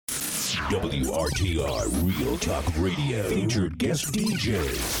WRTR Real Talk Radio. Featured guest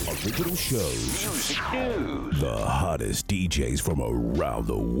DJs, original shows, music news, the hottest DJs from around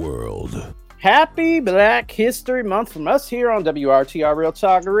the world. Happy Black History Month from us here on WRTR Real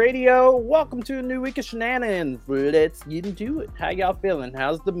Talk Radio. Welcome to a new week of shenanigans. Let's get into it. How y'all feeling?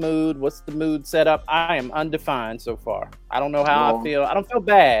 How's the mood? What's the mood set up? I am undefined so far. I don't know how I feel. I don't feel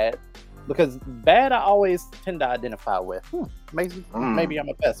bad because bad I always tend to identify with. Maybe I'm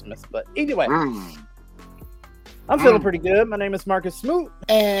a pessimist, but either way. I'm feeling pretty good. My name is Marcus Smoot.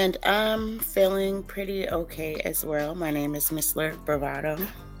 And I'm feeling pretty okay as well. My name is Miss Lyric Bravado.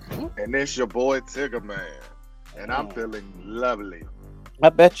 And it's your boy Tigger Man. And I'm feeling lovely. I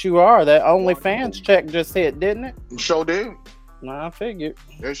bet you are. That OnlyFans check just hit, didn't it? Sure did. I figured.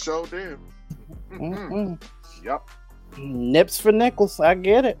 It sure did. Yep. Nips for nickels. I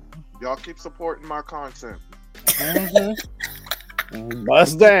get it. Y'all keep supporting my content.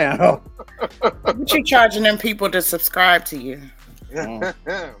 Bust down. What you charging them people to subscribe to you?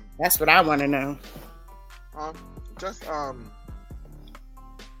 That's what I want to know.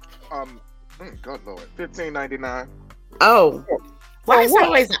 Good Lord, $15.99. Oh, why is it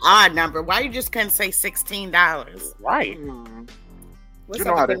always an odd number? Why you just couldn't say $16? Right. What's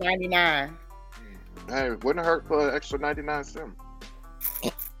up with the 99? Hey, wouldn't hurt for an extra 99 cents.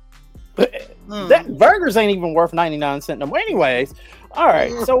 That burgers ain't even worth 99 cents no more. Anyways, all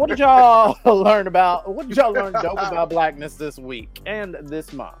right. So what did y'all learn about? What did y'all learn dope about blackness this week and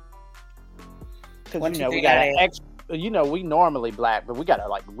this month? Because we got an extra. We normally black, but we gotta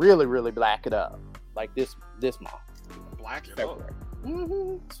like really, really black it up. Like this month. Black it February.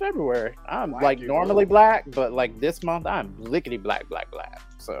 up. It's February. I'm Black like it normally up. black, but like this month I'm blickety black.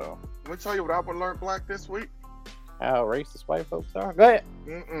 So Let me tell you what I've learned black this week. how racist white folks are. Go ahead.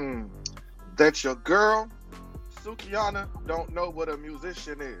 That your girl, Sukihana, don't know what a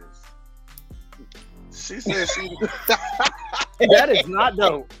musician is. She said she... That is not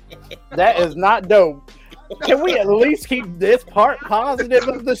dope. That is not dope. Can we at least keep this part positive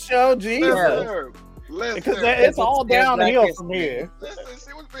of the show? Jesus. Listen, Because it's all downhill from here. Listen,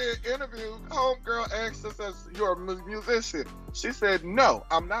 she was being interviewed. Homegirl asked us, "As you're a musician?" She said, "No,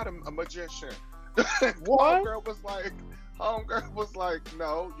 I'm not a magician." What? Homegirl was like,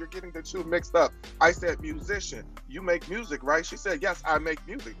 "No, you're getting the two mixed up." I said, "Musician, you make music, right?" She said, "Yes, I make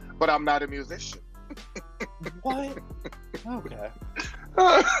music, but I'm not a musician." What? Okay.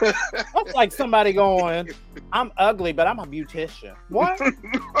 That's like somebody going, I'm ugly, but I'm a beautician. What?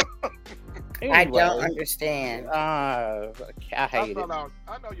 I don't understand. I hate it. I know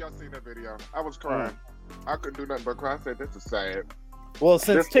y'all seen that video. I was crying. I couldn't do nothing but cry. I said, "This is sad." Well,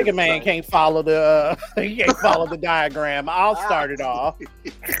 since Tigger Man can't follow the diagram, I'll start it off.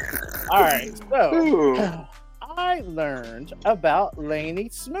 All right. So I learned about Lainey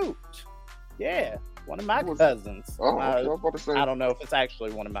Smoot. Yeah. One of my cousins. I was about to say. I don't know if it's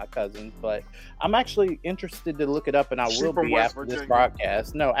actually one of my cousins, but I'm actually interested to look it up, and I will be after this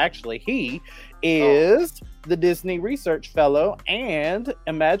broadcast. No, actually, he is the Disney Research Fellow and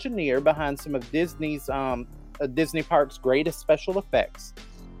Imagineer behind some of Disney's Disney Parks' greatest special effects.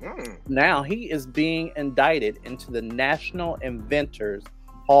 Now he is being indicted into the National Inventors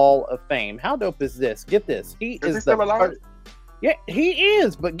Hall of Fame. How dope is this? Get this. He is the still alive? Yeah, he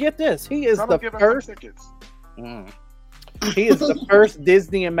is, but get this. He is the first. He is the first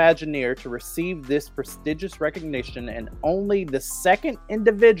Disney Imagineer to receive this prestigious recognition and only the second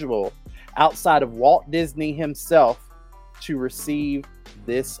individual outside of Walt Disney himself to receive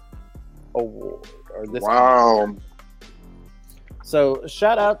this award or this. Wow. Award. So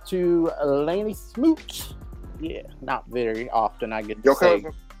shout out to Lainey Smoot. Yeah, not very often I get to say.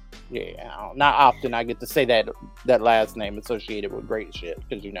 Cousin? Yeah, not often I get to say that last name associated with great shit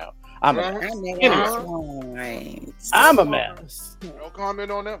because I'm a mess. I'm a mess. No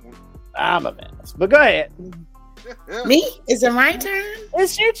comment on that one. I'm a mess. But go ahead. Me? Is it my turn?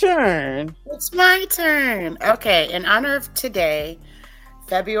 It's your turn. It's my turn. Okay, in honor of today,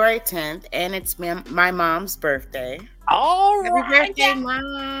 February 10th, and it's my mom's birthday. All Happy right. birthday,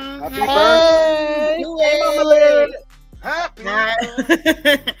 Mom. Happy Hey, Mama Lyric. Happy.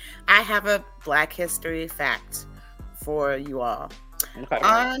 I have a Black History fact for you all. Okay.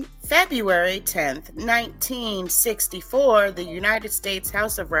 On February 10th, 1964, the United States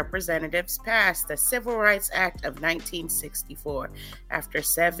House of Representatives passed the Civil Rights Act of 1964 after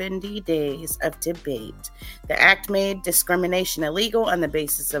 70 days of debate. The act made discrimination illegal on the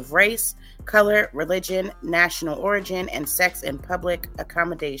basis of race, color, religion, national origin, and sex in public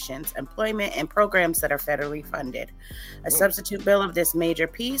accommodations, employment, and programs that are federally funded. A substitute bill of this major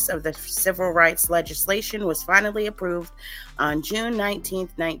piece of the civil rights legislation was finally approved on June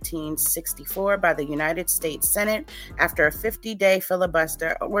 19, 1964, by the United States Senate after a 50-day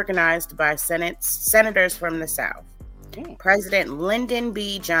filibuster organized by senators from the South. President Lyndon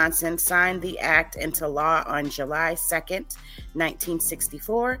B. Johnson signed the act into law on July 2nd,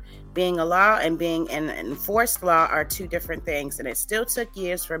 1964. Being a law and being an enforced law are two different things, and it still took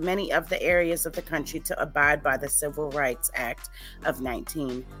years for many of the areas of the country to abide by the Civil Rights Act of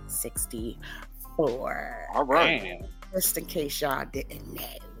 1964. All right. Just in case y'all didn't know.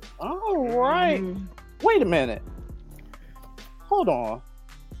 All right. Wait a minute. Hold on.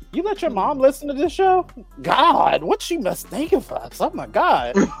 You let your mom listen to this show? God, what she must think of us? Oh my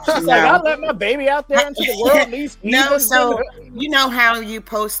God. She's like, I let my baby out there into the world. No, so you know how you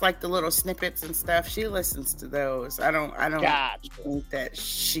post like the little snippets and stuff? She listens to those. I don't think that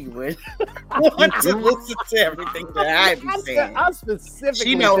she would want to listen to everything that I be saying. I specifically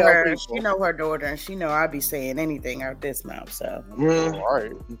she know her daughter, and she know I be saying anything out this mouth. So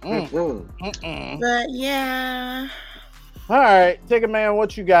right. But yeah. All right, Ticket Man,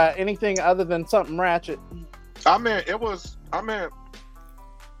 what you got? Anything other than something ratchet? Okay,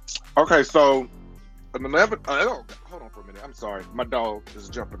 so hold on for a minute. I'm sorry. My dog is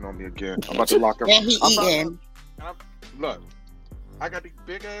jumping on me again. I'm about to lock him. And he eating. Look, I got these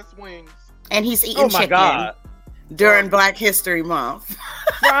big ass wings. And he's eating chicken during Black History Month.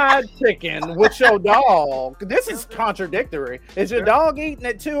 Fried chicken with your dog. This is contradictory. Is your dog eating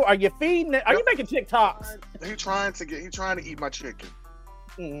it too? Are you feeding it? Are you making TikToks? He's trying to eat my chicken.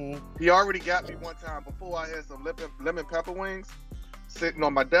 He already got me one time before. I had some lemon pepper wings sitting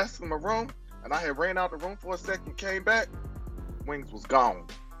on my desk in my room, and I had ran out the room for a second, came back, wings was gone.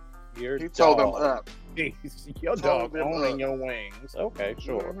 He told them up. Your dog owning your wings. Okay,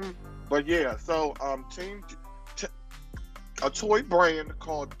 sure. But yeah, so a toy brand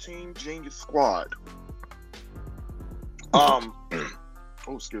called Team Genius Squad. Oh,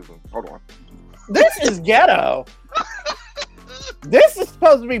 excuse me. Hold on. This is ghetto. This is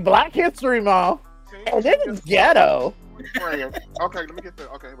supposed to be Black History Month. And this is ghetto. Okay, let me get there.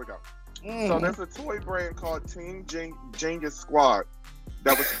 Okay, here we go. So there's a toy brand called Team Genius Squad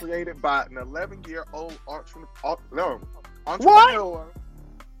that was created by an 11-year-old entrepreneur. What?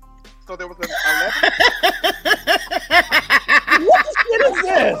 So there was an 11. What shit is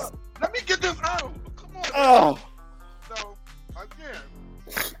this? Let me get this out. Come on. Oh. So again,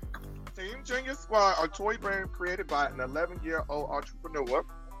 Team Genius Squad, a toy brand created by an 11-year-old entrepreneur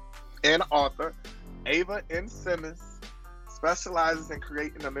and author, Ava N. Simmons, specializes in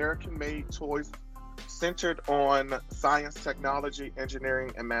creating American-made toys centered on science, technology,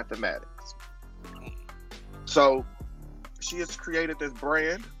 engineering, and mathematics. So she has created this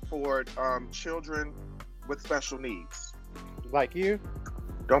brand for children with special needs. Like you?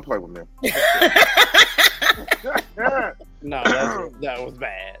 Don't play with me. No, that was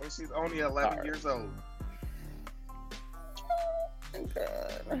bad. And she's only 11 years old.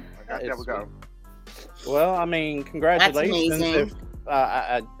 God. There we go. Well, I mean, congratulations. If,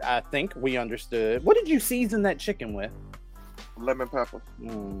 I think we understood. What did you season that chicken with? Lemon pepper.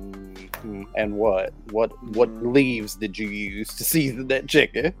 And what leaves did you use to season that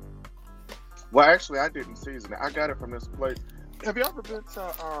chicken? Well, actually, I didn't season it. I got it from this place. Have you ever been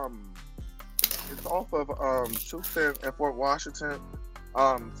to it's off of Tucson and Fort Washington,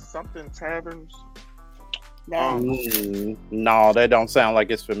 something taverns? No, that don't sound like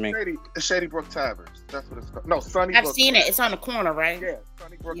it's for me. Shady Brook Taverns. That's what it's called. No, Sunny I've Brook. seen it. It's on the corner, right? Yeah,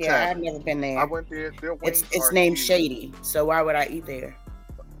 Sunny Brook Yeah, Tavern. I've never been there. I went there. Their wings it's named Shady, so why would I eat there?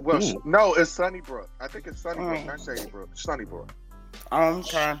 Well, no, it's Sunnybrook. I think it's Sunnybrook, not Shady Brook. Sunnybrook.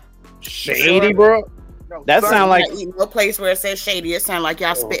 Okay. Shady Brook? No, that sound like no place where it says shady. It sound like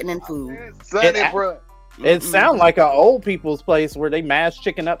y'all spitting in food. Sunnybrook. It sound like an old people's place where they mash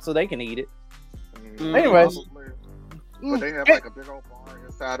chicken up so they can eat it. Anyways. But they have like a big old bar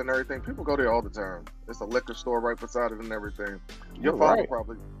inside and everything. People go there all the time. It's a liquor store right beside it and everything. Your father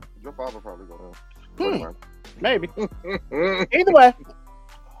probably go there. Maybe. Either way,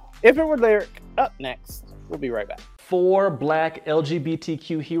 if it were Lyric, up next. We'll be right back. 4 Black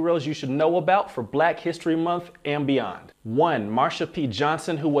LGBTQ heroes you should know about for Black History Month and beyond. 1. Marsha P.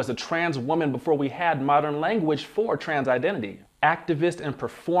 Johnson, who was a trans woman before we had modern language for trans identity. Activist and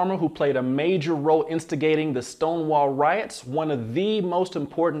performer who played a major role instigating the Stonewall riots, one of the most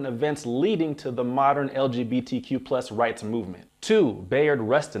important events leading to the modern LGBTQ+ rights movement. 2. Bayard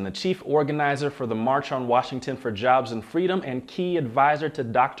Rustin, the chief organizer for the March on Washington for Jobs and Freedom and key advisor to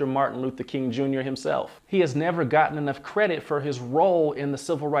Dr. Martin Luther King Jr. himself. He has never gotten enough credit for his role in the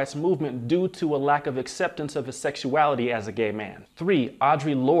civil rights movement due to a lack of acceptance of his sexuality as a gay man. 3.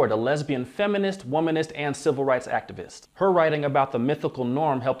 Audre Lorde, a lesbian feminist, womanist, and civil rights activist. Her writing about the mythical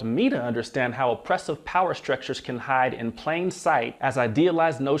norm helped me to understand how oppressive power structures can hide in plain sight as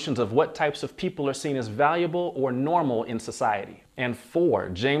idealized notions of what types of people are seen as valuable or normal in society. And 4,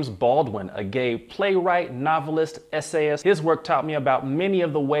 James Baldwin, a gay playwright, novelist, essayist. His work taught me about many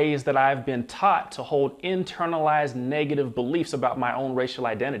of the ways that I've been taught to hold internalized negative beliefs about my own racial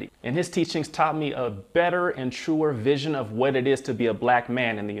identity. And his teachings taught me a better and truer vision of what it is to be a black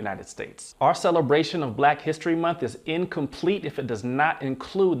man in the United States. Our celebration of Black History Month is incomplete if it does not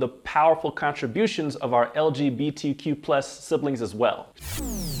include the powerful contributions of our LGBTQ+ siblings as well.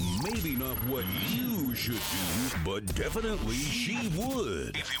 Maybe not what you should do, but definitely she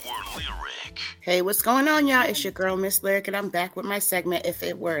would if it were Lyric. Hey, what's going on, y'all? It's your girl, Miss Lyric, and I'm back with my segment, If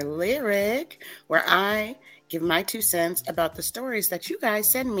It Were Lyric, where I give my 2 cents about the stories that you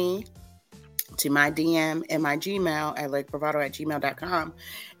guys send me to my DM and my Gmail at lyricbravado@gmail.com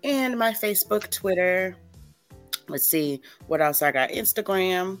and my Facebook, Twitter. Let's see what else I got.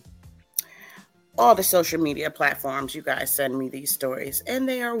 Instagram. All the social media platforms, you guys send me these stories, and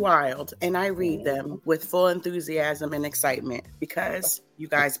they are wild, and I read them with full enthusiasm and excitement because you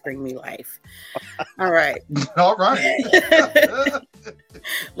guys bring me life. All right. All right.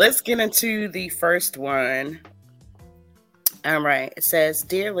 Let's get into the first one. All right. It says,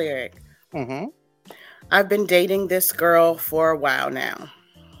 Dear Lyric, I've been dating this girl for a while now.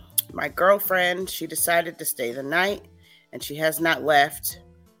 My girlfriend, she decided to stay the night, and she has not left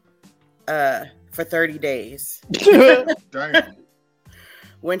for 30 days. Damn.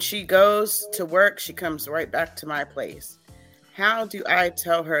 When she goes to work, she comes right back to my place. How do I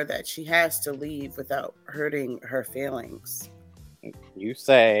tell her that she has to leave without hurting her feelings? You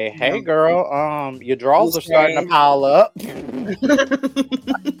say, hey girl, your drawers are starting to pile up.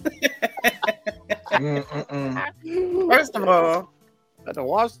 First of all, better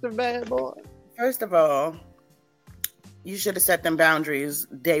watch the bad boy. First of all, you should have set them boundaries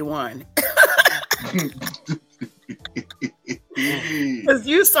day one. Because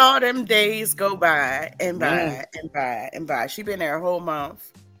you saw them days go by and by and by and by. She been there a whole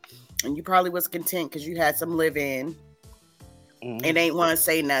month, and you probably was content because you had some live-in and ain't want to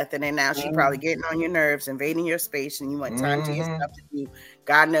say nothing. And now she probably getting on your nerves, invading your space, and you want time to yourself to do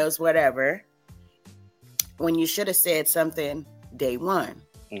God knows whatever. When you should have said something day one.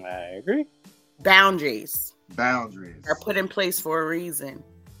 I agree. Boundaries Boundaries are put in place for a reason.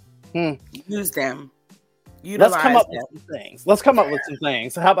 Use them. Let's come up with some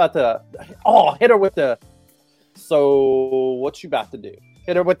things. So how about hit her with the, so what you about to do?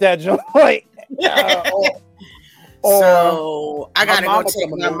 Hit her with that joint. So I gotta go take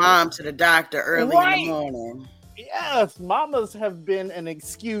my mom to the doctor early in the morning. Yes, mamas have been an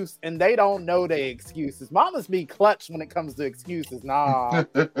excuse, and they don't know their excuses. Mamas be clutch when it comes to excuses. Nah,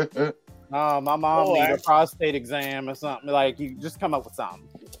 my mom needs a prostate exam or something. Like, you just come up with something.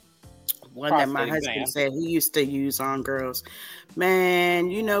 One that my husband said he used to use on girls.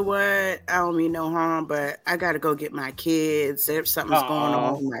 Man, you know what? I don't mean no harm, but I gotta go get my kids. There's something's going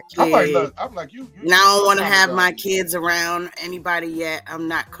on with my kids. I'm like you now I don't want to have my kids around anybody yet. I'm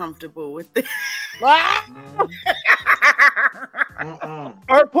not comfortable with it.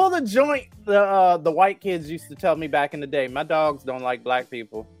 Or pull the joint the white kids used to tell me back in the day. My dogs don't like black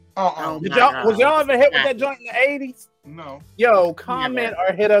people. Was y'all ever hit with that joint in the 80s? No. Yo, comment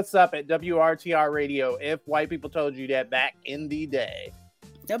or hit us up at WRTR Radio if white people told you that back in the day.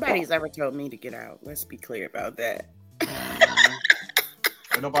 Nobody's ever told me to get out. Let's be clear about that.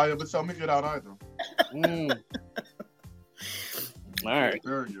 Ain't nobody ever told me to get out either. All right.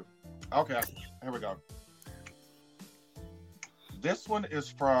 There you. Okay, here we go. This one is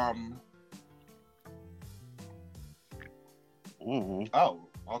from. Oh,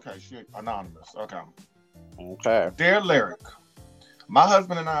 okay. Shit, anonymous. Okay. Dear Lyric, my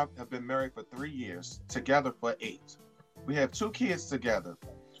husband and I have been married for 3 years, together for 8. We have 2 kids together.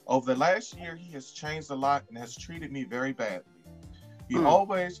 Over the last year, he has changed a lot and has treated me very badly. He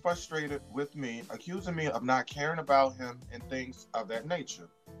always frustrated with me, accusing me of not caring about him and things of that nature.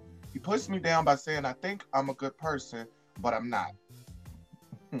 He puts me down by saying I think I'm a good person, but I'm not.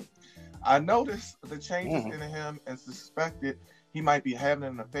 I noticed the changes in him and suspected he might be having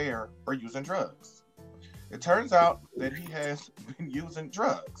an affair or using drugs. It turns out that he has been using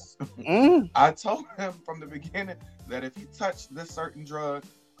drugs. I told him from the beginning that if he touched this certain drug,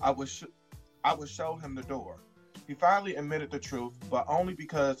 I would show him the door. He finally admitted the truth, but only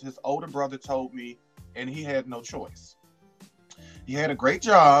because his older brother told me and he had no choice. He had a great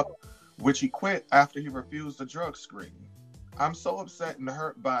job, which he quit after he refused the drug screening. I'm so upset and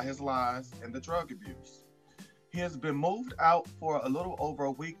hurt by his lies and the drug abuse. He has been moved out for a little over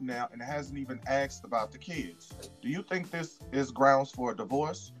a week now and hasn't even asked about the kids. Do you think this is grounds for a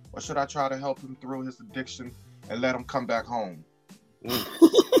divorce, or should I try to help him through his addiction and let him come back home?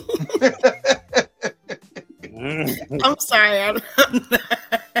 I'm sorry.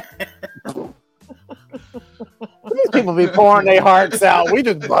 These people be pouring their hearts out. We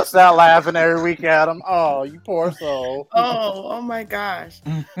just bust out laughing every week at them. Oh, you poor soul. Oh my gosh.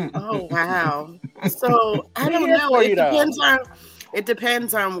 Oh wow. So I don't know. It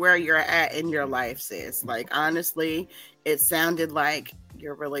depends on where you're at in your life, sis. Like honestly, it sounded like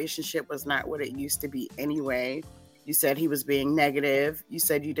your relationship was not what it used to be anyway. You said he was being negative. You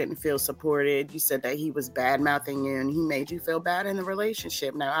said you didn't feel supported. You said that he was bad-mouthing you and he made you feel bad in the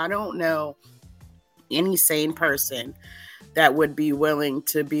relationship. Now, I don't know any sane person that would be willing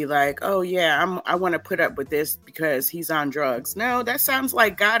to be like, oh, yeah, I want to put up with this because he's on drugs. No, that sounds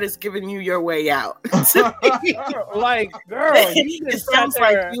like God is giving you your way out. Like, girl, it sounds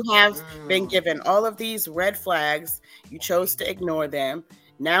like you have been given all of these red flags. You chose to ignore them.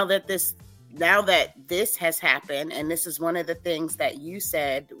 Now that this has happened, and this is one of the things that you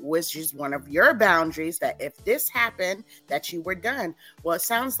said was just one of your boundaries, that if this happened, that you were done. Well, it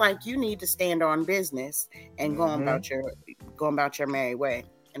sounds like you need to stand on business and go about your merry way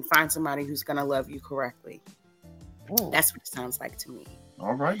and find somebody who's going to love you correctly. Ooh. That's what it sounds like to me.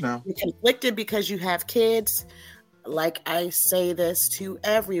 All right now. You're conflicted because you have kids. Like I say this to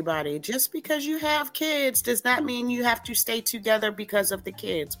everybody, just because you have kids does not mean you have to stay together because of the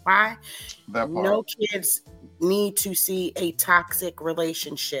kids. Why? No kids need to see a toxic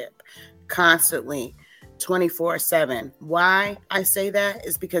relationship constantly, 24/7. Why I say that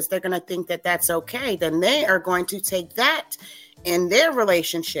is because they're going to think that that's okay. Then they are going to take that in their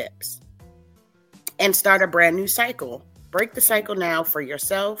relationships and start a brand new cycle. Break the cycle now for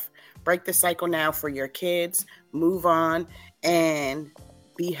yourself. Break the cycle now for your kids. Move on and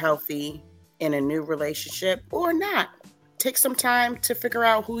be healthy in a new relationship or not. Take some time to figure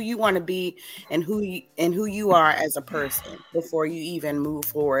out who you want to be and who you are as a person before you even move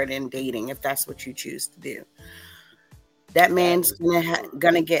forward in dating, if that's what you choose to do. That man's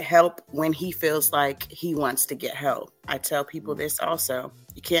gonna get help when he feels like he wants to get help. I tell people this also.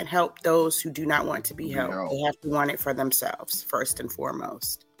 You can't help those who do not want to be helped. They have to want it for themselves, first and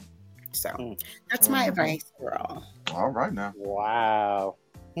foremost. So that's my advice, girl. All right now. Wow.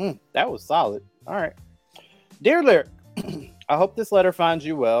 That was solid. All right. Dear Lyric, I hope this letter finds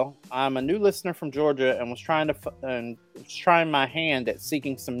you well. I'm a new listener from Georgia and was trying my hand at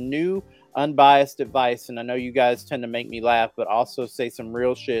seeking some new unbiased advice. And I know you guys tend to make me laugh, but also say some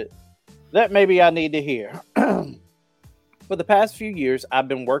real shit that maybe I need to hear. For the past few years, I've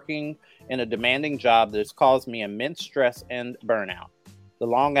been working in a demanding job that has caused me immense stress and burnout. The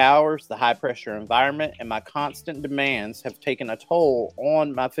long hours, the high-pressure environment, and my constant demands have taken a toll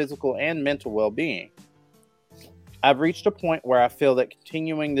on my physical and mental well-being. I've reached a point where I feel that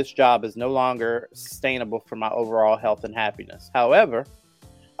continuing this job is no longer sustainable for my overall health and happiness. However,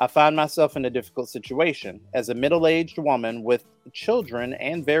 I find myself in a difficult situation. As a middle-aged woman with children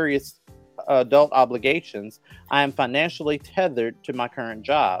and various adult obligations, I am financially tethered to my current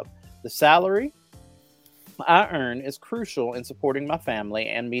job. The salary I earn is crucial in supporting my family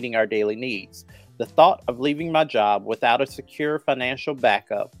and meeting our daily needs. The thought of leaving my job without a secure financial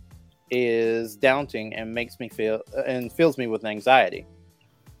backup is daunting and fills me with anxiety.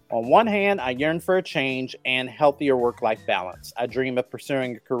 On one hand, I yearn for a change and healthier work-life balance. I dream of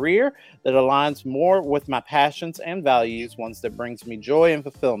pursuing a career that aligns more with my passions and values, ones that brings me joy and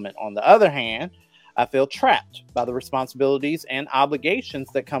fulfillment. On the other hand, I feel trapped by the responsibilities and obligations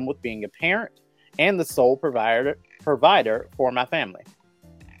that come with being a parent and the sole provider for my family.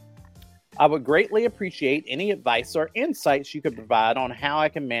 I would greatly appreciate any advice or insights you could provide on how I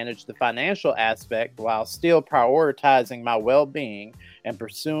can manage the financial aspect while still prioritizing my well-being and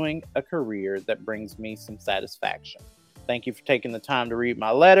pursuing a career that brings me some satisfaction. Thank you for taking the time to read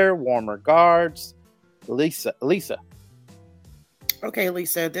my letter. Warm regards, Lisa. Okay,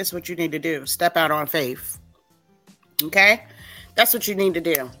 Lisa, this is what you need to do. Step out on faith. Okay? That's what you need to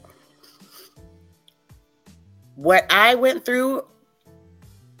do. What I went through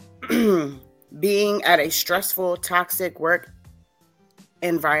being at a stressful, toxic work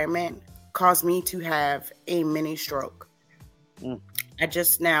environment caused me to have a mini stroke. I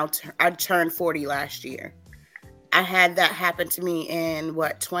turned 40 last year. I had that happen to me in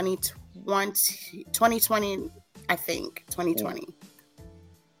 2020. I think, 2020.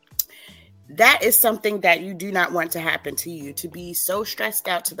 That is something that you do not want to happen to you, to be so stressed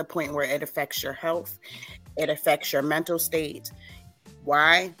out to the point where it affects your health, it affects your mental state.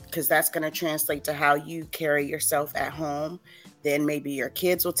 Why? Because that's going to translate to how you carry yourself at home. Then maybe your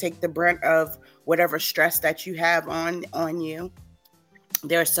kids will take the brunt of whatever stress that you have on you.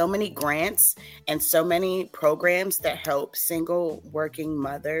 There are so many grants and so many programs that help single working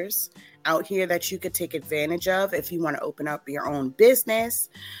mothers out here that you could take advantage of if you want to open up your own business.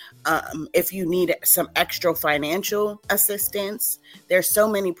 If you need some extra financial assistance, there's so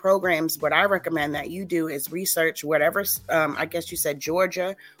many programs. What I recommend that you do is research whatever, I guess you said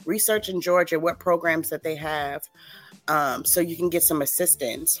Georgia, research in Georgia what programs that they have, so you can get some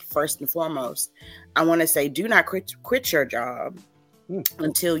assistance first and foremost. I want to say do not quit your job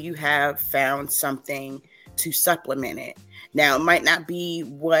until you have found something to supplement it. Now, it might not be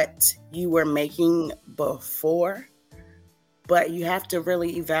what you were making before, but you have to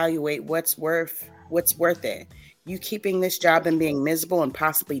really evaluate what's worth it. You keeping this job and being miserable and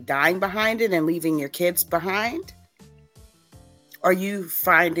possibly dying behind it and leaving your kids behind? Are you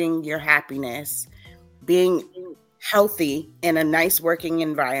finding your happiness being healthy in a nice working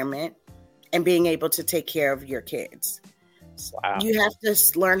environment and being able to take care of your kids? Wow. You have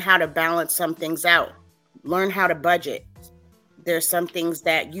to learn how to balance some things out. Learn how to budget. There's some things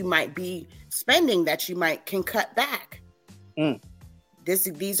that you might be spending that you can cut back.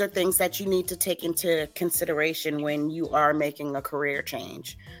 These are things that you need to take into consideration when you are making a career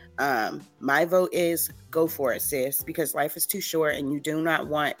change. My vote is go for it, sis, because life is too short and you do not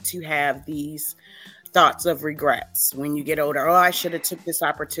want to have these thoughts of regrets when you get older. Oh, I should have took this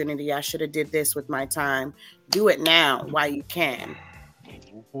opportunity. I should have did this with my time. Do it now while you can.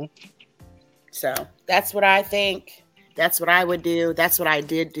 So that's what I think. That's what I would do. That's what I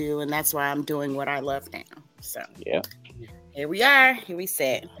did do. And that's why I'm doing what I love now. So yeah, here we are. Here we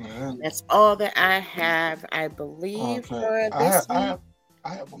sit. That's all that I have, I believe, for this week.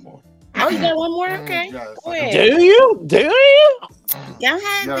 I have one more. Oh, you got one more? Okay. Yes, go ahead. Do you? Go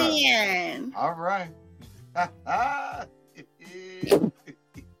ahead, then. All right.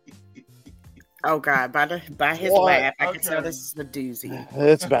 Oh God! By his laugh, I can tell this is a doozy.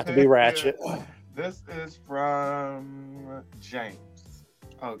 It's about to be ratchet. This is from James.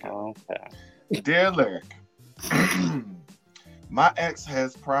 Okay. Dear Lyric, my ex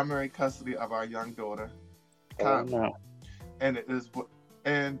has primary custody of our young daughter, no. and is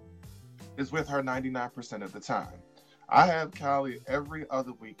with her 99% of the time. I have Callie every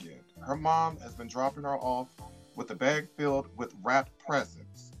other weekend. Her mom has been dropping her off with a bag filled with wrapped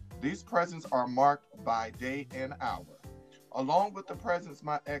presents. These presents are marked by day and hour. Along with the presents,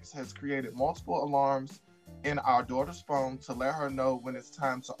 my ex has created multiple alarms in our daughter's phone to let her know when it's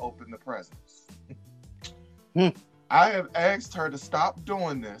time to open the presents. I have asked her to stop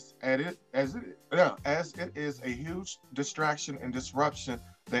doing this as it is a huge distraction and disruption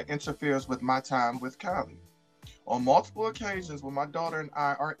that interferes with my time with Callie. On multiple occasions when my daughter and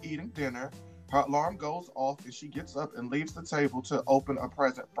I are eating dinner, her alarm goes off and she gets up and leaves the table to open a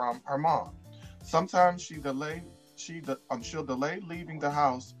present from her mom. Sometimes she'll delay leaving the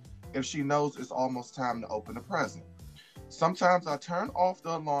house if she knows it's almost time to open the present. Sometimes I turn off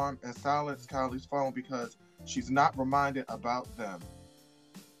the alarm and silence Kylie's phone because she's not reminded about them.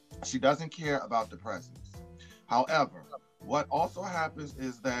 She doesn't care about the presents. However, what also happens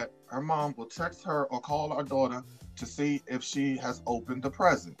is that her mom will text her or call our daughter to see if she has opened the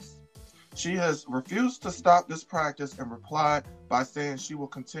presents. She has refused to stop this practice and replied by saying she will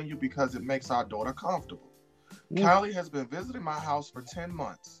continue because it makes our daughter comfortable. Callie has been visiting my house for 10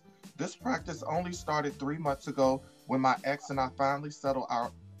 months. This practice only started 3 months ago when my ex and I finally settled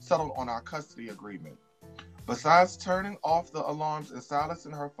on our custody agreement. Besides turning off the alarms and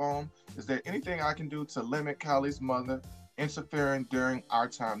silencing her phone, is there anything I can do to limit Callie's mother interfering during our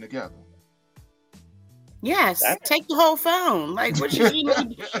time together? Yes, take the whole phone. Like, what she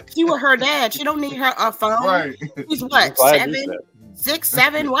need? She with her dad. She don't need a phone. Right. She's what, 7, 6,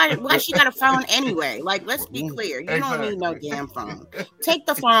 7? Why she got a phone anyway? Like, let's be clear. You don't need no damn phone. Take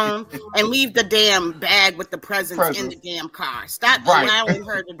the phone and leave the damn bag with the presents in the damn car. Stop allowing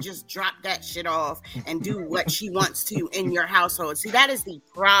her to just drop that shit off and do what she wants to in your household. See, that is the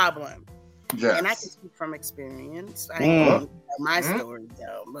problem. Yes. And I can speak from experience. I ain't gonna tell my story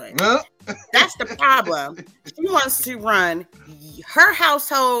though, but that's the problem. She wants to run her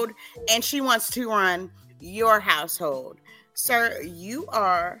household and she wants to run your household. Sir, you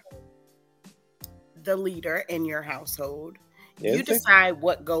are the leader in your household. You decide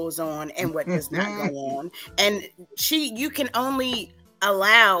what goes on and what does not go on. And you can only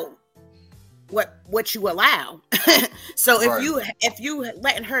allow what you allow. So if you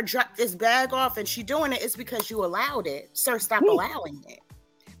letting her drop this bag off and she doing it, it's because you allowed it. Sir, stop allowing it.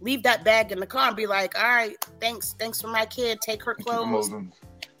 Leave that bag in the car and be like, all right, thanks for my kid. Take her clothes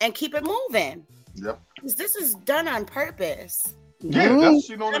and keep it moving. Yep. Because this is done on purpose. Yeah, she's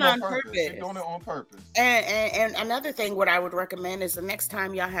doing it on purpose. She's doing it on purpose. And another thing, what I would recommend is the next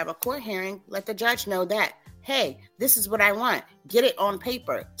time y'all have a court hearing, let the judge know that, hey, this is what I want. Get it on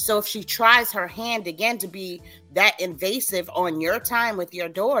paper. So if she tries her hand again to be that invasive on your time with your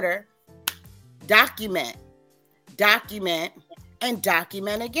daughter, document, and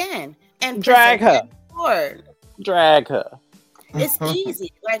document again. And drag her. Drag her. It's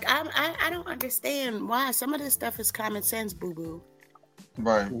easy. Like I don't understand why some of this stuff is common sense, boo-boo.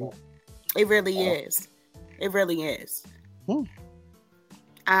 Right. It really is. It really is.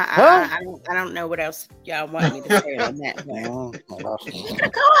 I don't know what else y'all want me to say on that.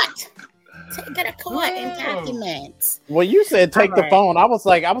 Get a court and document. Well, you said take the phone. I was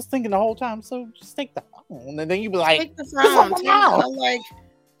thinking the whole time, so just take the phone. And then you be like, take the phone. Like,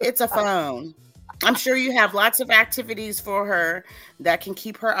 it's a phone. I'm sure you have lots of activities for her that can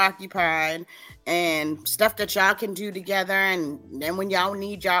keep her occupied and stuff that y'all can do together. And then when y'all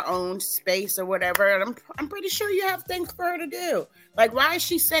need your own space or whatever, I'm pretty sure you have things for her to do. Like, why is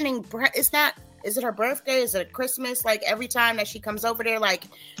she sending? Is it her birthday? Is it Christmas? Like, every time that she comes over there, like,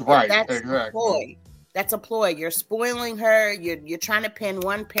 right? That's exactly. a ploy. That's a ploy. You're spoiling her. You're trying to pin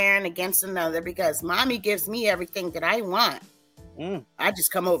one parent against another because mommy gives me everything that I want. I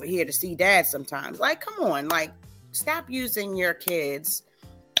just come over here to see dad sometimes. Like, come on, like, stop using your kids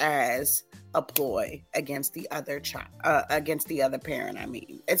as a ploy against the other child, against the other parent. I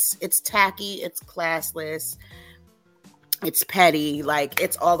mean, it's tacky, it's classless, it's petty, like,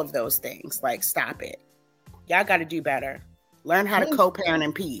 it's all of those things. Like, stop it. Y'all got to do better. Learn how to co-parent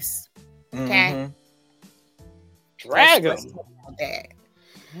in peace. Okay. Drag them. Okay.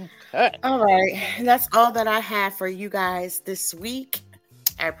 All right. That's all that I have for you guys this week.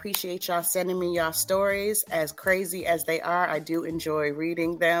 I appreciate y'all sending me y'all stories. As crazy as they are, I do enjoy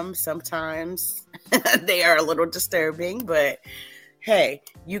reading them. Sometimes they are a little disturbing, but hey,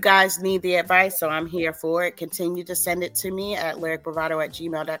 you guys need the advice, so I'm here for it. Continue to send it to me at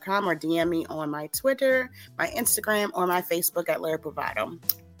lyricbravado@gmail.com or DM me on my Twitter, my Instagram, or my Facebook at lyricbravado.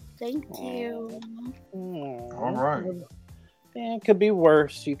 Thank you. All right. It could be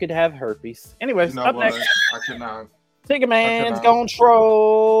worse. You could have herpes. Anyways, up next. I cannot. Tigger Man's gonna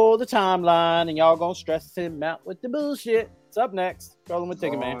troll the timeline, and y'all gonna stress him out with the bullshit. It's up next. Rolling with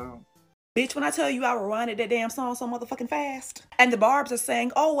Tigger Man. Bitch, when I tell you I rewinded that damn song so motherfucking fast. And the Barbs are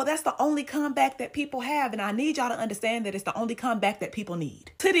saying, oh, well, that's the only comeback that people have. And I need y'all to understand that it's the only comeback that people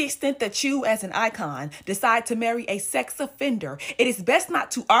need. To the extent that you, as an icon, decide to marry a sex offender, it is best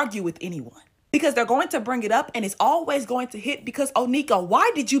not to argue with anyone. Because they're going to bring it up and it's always going to hit because, oh, Nico,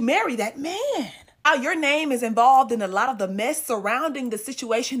 why did you marry that man? Now, your name is involved in a lot of the mess surrounding the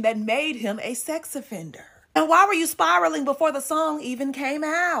situation that made him a sex offender. And why were you spiraling before the song even came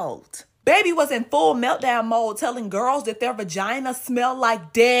out? Baby was in full meltdown mode telling girls that their vagina smelled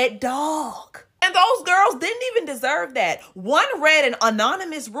like dead dog. And those girls didn't even deserve that. One read an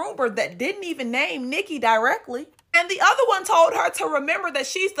anonymous rumor that didn't even name Nicki directly. And the other one told her to remember that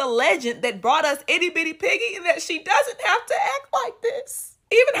she's the legend that brought us Itty Bitty Piggy and that she doesn't have to act like this.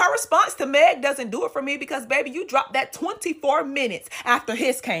 Even her response to Meg doesn't do it for me because, baby, you dropped that 24 minutes after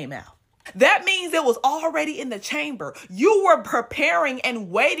his came out. That means it was already in the chamber. You were preparing and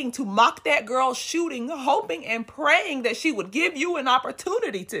waiting to mock that girl's shooting, hoping and praying that she would give you an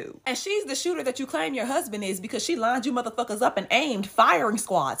opportunity to. And she's the shooter that you claim your husband is because she lined you motherfuckers up and aimed firing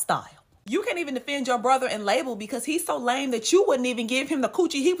squad style. You can't even defend your brother and label because he's so lame that you wouldn't even give him the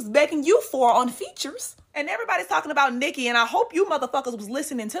coochie he was begging you for on features. And everybody's talking about Nicki, and I hope you motherfuckers was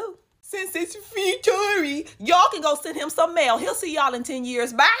listening too. Since it's featuring, y'all can go send him some mail. He'll see y'all in 10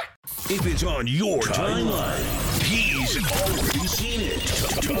 years. Bye. If it's on your timeline, he's already seen it.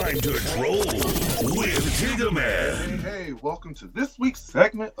 Time to troll with Tigger Man. Hey, welcome to this week's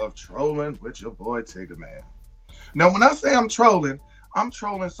segment of Trolling with your boy Tigger Man. Now, when I say I'm trolling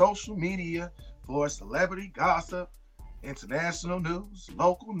social media for celebrity gossip, international news,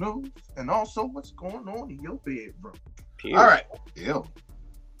 local news, and also what's going on in your bedroom. Pew. All right. Ew.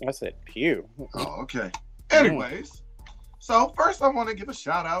 I said pew. Oh, okay. Anyways, so first I want to give a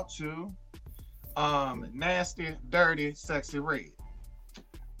shout out to Nasty, Dirty, Sexy Red.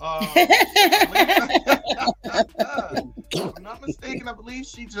 If I'm not mistaken, I believe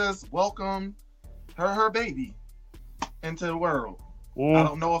she just welcomed her baby into the world. I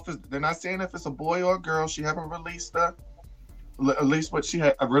don't know if they're not saying if it's a boy or a girl. She haven't released the at least what she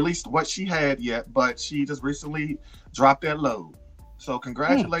had released what she had yet, but she just recently dropped that load. So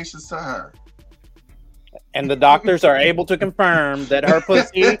congratulations to her. And the doctors are able to confirm that her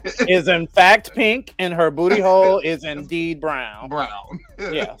pussy is in fact pink and her booty hole is indeed brown. Brown.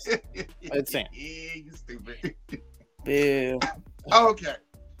 Yes. It's in. You stupid. Ew. Okay.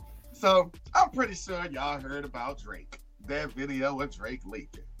 So I'm pretty sure y'all heard about Drake. That video of Drake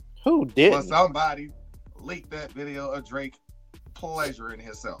leaking. Who didn't? Well, somebody leaked that video of Drake pleasuring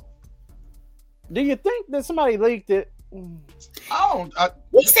himself. Do you think that somebody leaked it?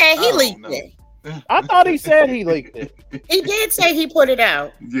 He said he leaked it. I thought he said he leaked it. He did say he put it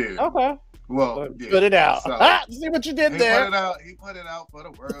out. Yeah. Okay. Well, yeah. Put it out. So, see what you did there. He put it out for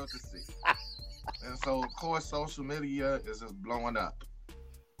the world to see. And so, of course, social media is just blowing up.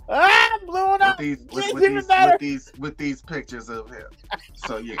 Blowing up. With these pictures of him.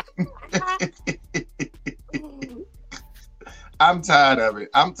 So yeah. I'm tired of it.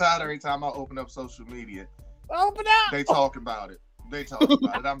 I'm tired every time I open up social media. Open up. They talk about it.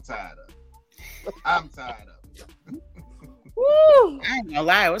 I'm tired of it. I'm tired of it. Woo. I ain't gonna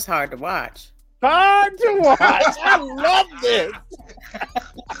lie, it was hard to watch. Hard to watch. I love this.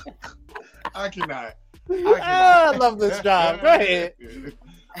 I cannot. I love this job. Go ahead.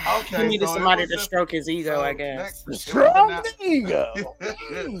 Okay, He needed somebody to stroke his ego, I guess. Stroke the ego.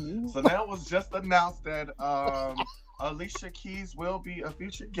 So now it was just announced that Alicia Keys will be a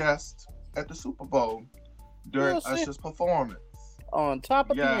featured guest at the Super Bowl during Usher's performance. On top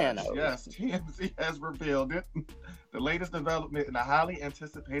of piano. Yes, TMZ has revealed it. The latest development in a highly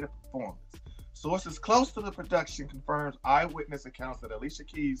anticipated performance. Sources close to the production confirms eyewitness accounts that Alicia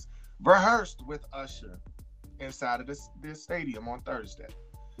Keys rehearsed with Usher inside of this stadium on Thursday.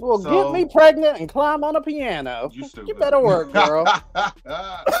 Well, get me pregnant and climb on a piano. You better work, girl.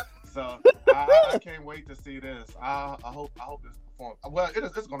 So I can't wait to see this. I hope this performance. Well,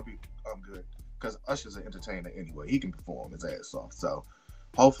 it's going to be good because Usher's an entertainer anyway. He can perform his ass off. So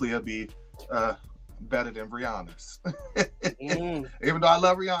hopefully it'll be better than Rihanna's. Even though I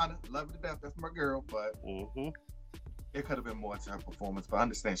love Rihanna, love her to death. That's my girl, but it could have been more to her performance. But I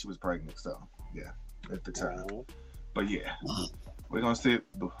understand she was pregnant, so yeah, at the time. But yeah. We're gonna see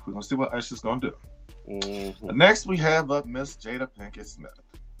what Usher's gonna do. Next, we have up Miss Jada Pinkett Smith.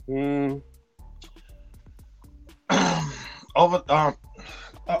 Hold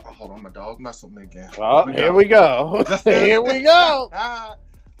on, my dog messed with me again. Oh, here we go. Here we go.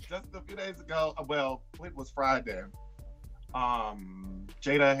 Just a few days ago, well, it was Friday.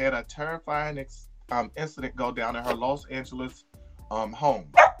 Jada had a terrifying incident go down in her Los Angeles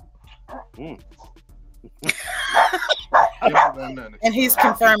home. And he's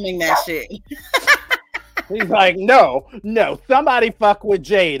confirming that shit. He's like, no, somebody fuck with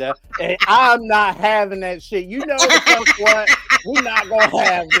Jada, and I'm not having that shit. You know the fuck what? We're not gonna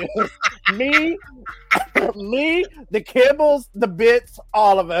have this. Me, the Kibbles, the Bits,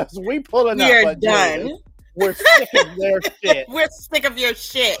 all of us. We pulling up. We're done. Jada. We're sick of their shit. We're sick of your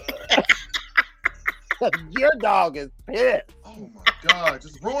shit. Your dog is pissed. Oh my god,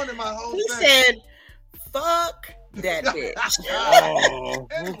 just ruining my whole thing. He said, fuck that bitch.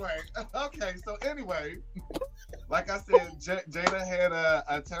 Anyway, like I said, Jada had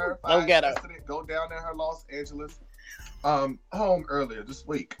a terrifying incident go down in her Los Angeles home earlier this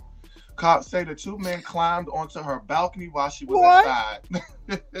week. Cops say the two men climbed onto her balcony while she was inside.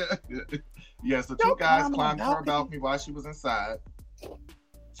 Yes, the two guys climbed to her balcony while she was inside.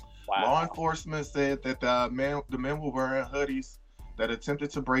 Wow. Law enforcement said that the men were wearing hoodies that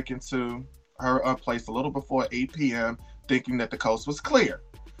attempted to break into her place a little before 8 p.m., thinking that the coast was clear.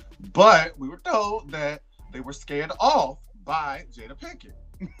 But we were told that they were scared off by Jada Pinkett.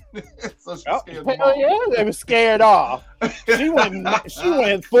 So she scared them off. Yeah, they were scared off. She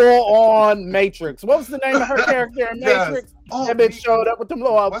went full on Matrix. What was the name of her character in Matrix? That bitch showed up with them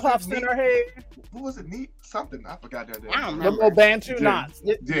little puffs in her head. What was it? Neat something. I forgot that. The little Bantu knots.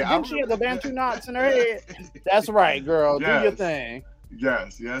 Didn't she have the Bantu knots in her head? That's right, girl. Do your thing.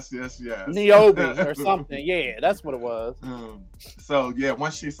 Yes. Niobe or something. Yeah, that's what it was. So yeah,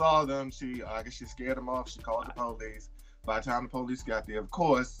 once she saw them, I guess she scared them off. She called the police. By the time the police got there, of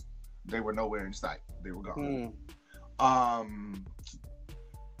course, they were nowhere in sight. They were gone.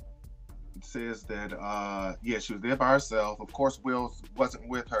 It says that she was there by herself. Of course, Will wasn't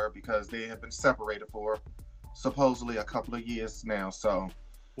with her because they had been separated for supposedly a couple of years now. So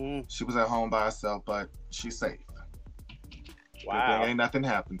she was at home by herself, but she's safe. Wow. Ain't nothing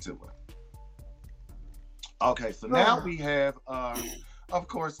happened to her. Okay, so now we have, of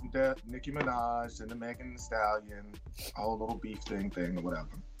course, the Nicki Minaj and the Megan Thee Stallion, whole little beef thing or whatever.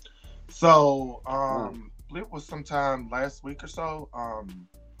 So believe it was sometime last week or so.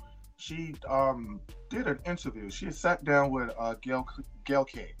 She did an interview. She sat down with Gayle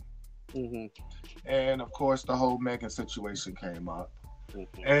King. Mm-hmm. And of course, the whole Megan situation came up.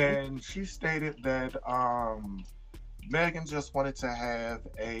 Mm-hmm. And she stated that Megan just wanted to have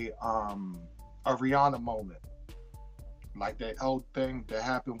a Rihanna moment, like that whole thing that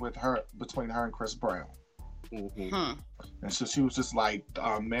happened with her between her and Chris Brown. Mm-hmm. And so she was just like,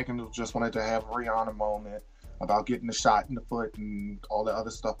 Megan just wanted to have a Rihanna moment about getting the shot in the foot and all the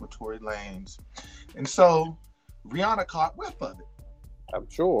other stuff with Tory Lanez. And so Rihanna caught whiff of it. I'm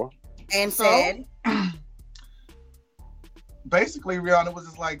sure. And said, basically, Rihanna was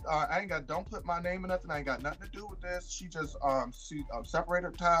just like, don't put my name in nothing. I ain't got nothing to do with this. She just separated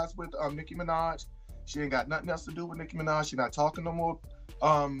her ties with Nicki Minaj. She ain't got nothing else to do with Nicki Minaj. She's not talking no more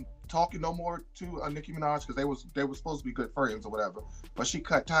to Nicki Minaj because they were supposed to be good friends or whatever. But she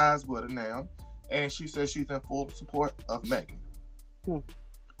cut ties with her now, and she says she's in full support of Megan.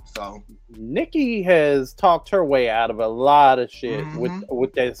 So Nicki has talked her way out of a lot of shit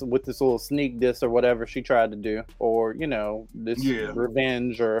with this little sneak diss or whatever she tried to do, or this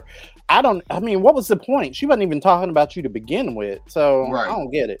revenge, or what was the point? She wasn't even talking about you to begin with, so right. I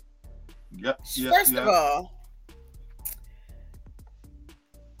don't get it. First of all,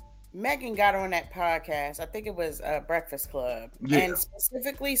 Megan got on that podcast, I think it was Breakfast Club, and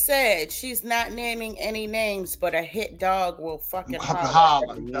specifically said she's not naming any names, but a hit dog will fucking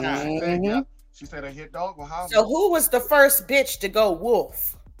holler. She said a hit dog will holler. So who was the first bitch to go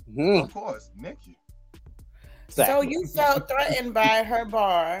wolf? Of course, Nicki. So you felt threatened by her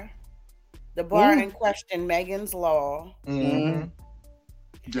bar, the bar in question, Megan's Law. Mm-hmm.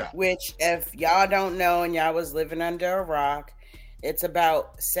 Yeah. Which, if y'all don't know and y'all was living under a rock, it's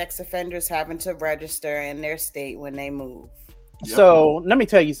about sex offenders having to register in their state when they move. Yep. So let me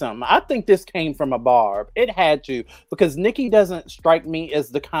tell you something. I think this came from a Barb. It had to, because Nicki doesn't strike me as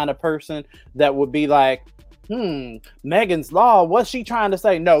the kind of person that would be like, Megan's Law, what's she trying to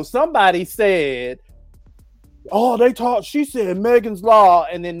say? No, somebody said, she said Megan's Law.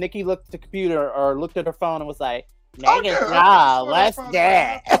 And then Nicki looked at the computer or looked at her phone and was like, Megan's Law, let's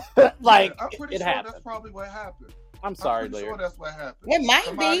get like, I'm pretty sure happened. That's probably what happened. I'm sorry, I'm sure that's what happened. It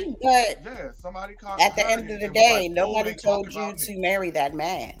might be, but somebody at the end of the day, nobody told you to marry that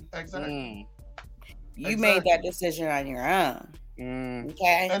man. Exactly. You made that decision on your own.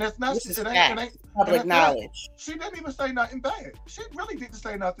 Okay, and it's not. It ain't public knowledge. She didn't even say nothing bad. She really didn't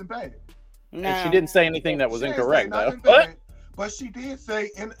say nothing bad. No, and she didn't say anything that was incorrect though. But she did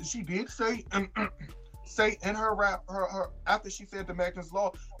say, say in her rap, her after she said the Megan's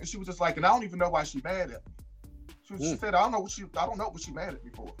Law, and she was just like, and I don't even know why she mad at me. She said, I don't know what she mad at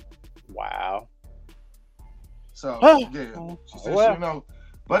me for. Wow. So she said,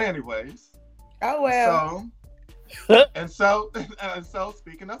 but anyways. Oh well. So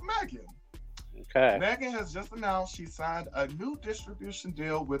speaking of Megan, Megan has just announced she signed a new distribution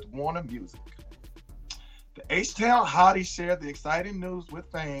deal with Warner Music. The H-Town hottie shared the exciting news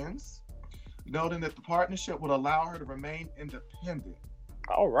with fans, noting that the partnership would allow her to remain independent.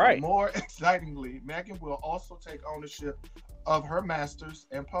 All right. But more excitingly, Megan will also take ownership of her masters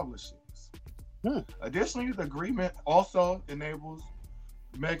and publishings. Additionally, the agreement also enables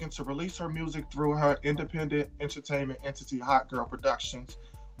Megan to release her music through her independent entertainment entity, Hot Girl Productions,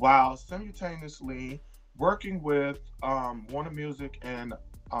 while simultaneously working with Warner Music and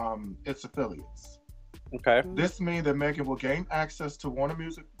its affiliates. Okay. This means that Megan will gain access to Warner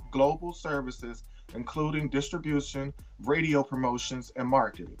Music global services, including distribution, radio promotions, and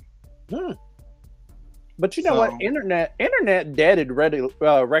marketing. But you know what? Internet deaded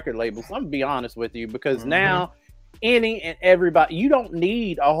record labels. I'm gonna be honest with you, because now any and everybody, you don't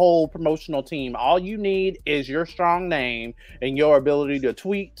need a whole promotional team. All you need is your strong name and your ability to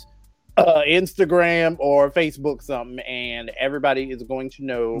tweet, Instagram or Facebook something, and everybody is going to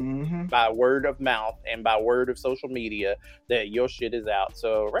know by word of mouth and by word of social media that your shit is out.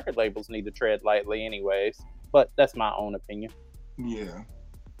 So record labels need to tread lightly anyways, but that's my own opinion.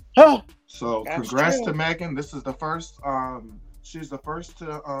 So congrats to Megan. This is the first she's the first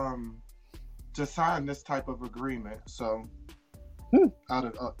to sign this type of agreement. So out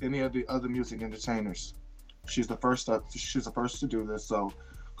of any of the other music entertainers, she's the first to do this. So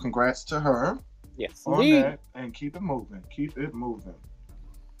congrats to her. Yes, on that, and keep it moving.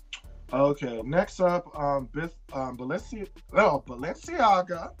 Okay, next up, Balenciaga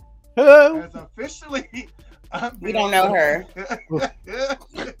has officially. We don't know her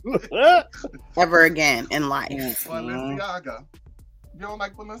ever again in life. Balenciaga, you don't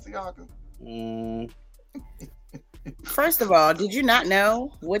like Balenciaga? First of all, did you not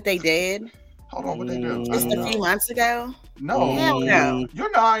know what they did? Hold on, what they do? Just a few months ago? No. Hell no.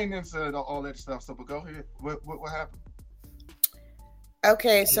 You're not into all that stuff, so but go ahead. What happened?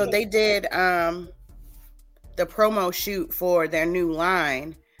 Okay, so they did the promo shoot for their new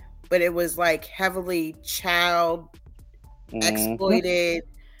line, but it was like heavily child exploited.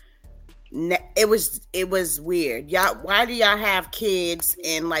 It was weird. Y'all, why do y'all have kids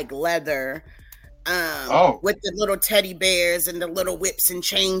in like leather? With the little teddy bears and the little whips and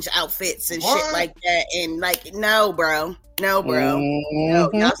change outfits and shit like that, and like no, bro, no,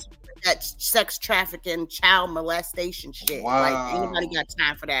 y'all that sex trafficking, child molestation shit. Like anybody got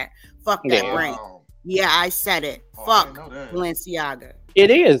time for that? Fuck that brand. Yeah, I said it. Fuck Balenciaga. It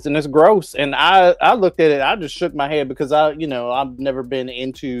is, and it's gross. And I looked at it, I just shook my head because I've never been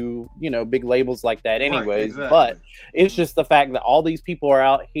into, big labels like that anyways. Right, exactly. But it's just the fact that all these people are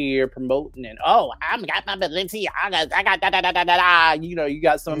out here promoting and I got my Balenciaga, I got da. You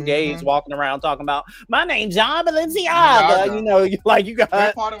got some gays walking around talking about my name's John Balenciaga. You got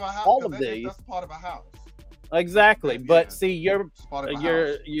part of a house, all of these. That's part of a house. Exactly. Yeah. But see, you're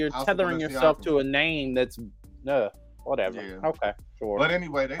tethering yourself to a name that's whatever. Yeah. Okay, sure. But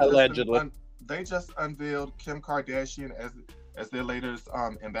anyway, they just unveiled Kim Kardashian as their latest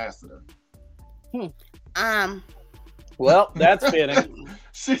ambassador. Well, that's fitting.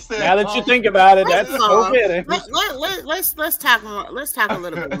 She said, now that you think about it, that's so fitting. Let's talk more. Let's talk a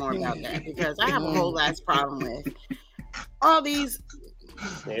little bit more about that because I have a whole last problem with all these.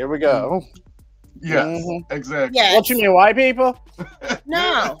 Here we go. Yes, exactly. Yes. What you mean, white people?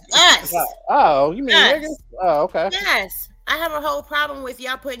 No, us. Oh, you mean niggas? Oh, okay. Yes, I have a whole problem with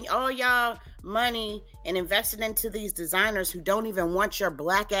y'all putting all y'all money and investing into these designers who don't even want your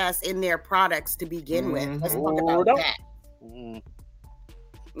black ass in their products to begin with. Let's talk about that.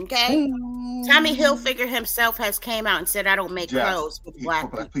 Okay, Tommy Hilfiger himself has came out and said, "I don't make clothes with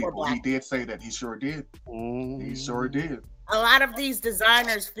black people." He did say that. He sure did. He sure did. A lot of these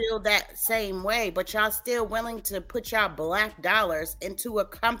designers feel that same way, but y'all still willing to put y'all black dollars into a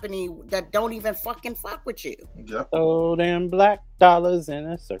company that don't even fucking fuck with you. Yep. Oh, them black dollars in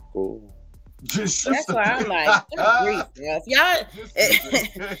a circle. That's why I'm like,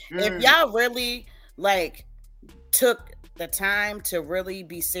 if y'all really like took the time to really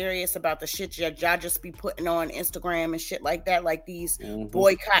be serious about the shit y'all just be putting on Instagram and shit like that, like these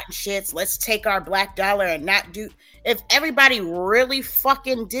boycotting shits, let's take our black dollar and not do. If everybody really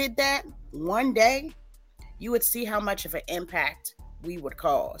fucking did that one day, you would see how much of an impact we would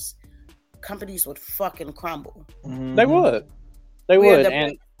cause. Companies would fucking crumble. They would. We're the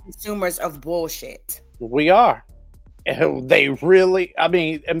and consumers of bullshit. We are. They really,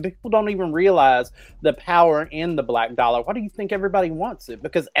 and people don't even realize the power in the black dollar. Why do you think everybody wants it?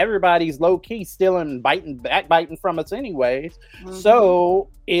 Because everybody's low key stealing, backbiting from us anyways. So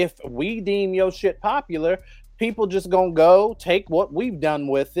if we deem your shit popular, people just gonna go take what we've done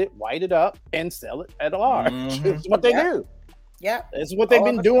with it, white it up, and sell it at large. It's what they do. Yeah, it's what they've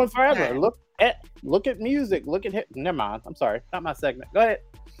been doing forever. Look at music. Look at never mind. I'm sorry, not my segment. Go ahead.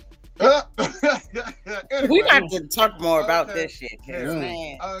 Anyway, we got to talk more about this shit.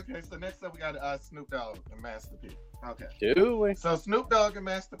 Man. Okay, so next up we got Snoop Dogg and Master P. Okay. Do we? So Snoop Dogg and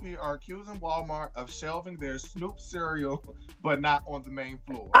Master P are accusing Walmart of shelving their Snoop cereal, but not on the main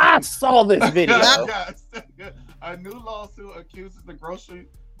floor. I saw this video. A new lawsuit accuses the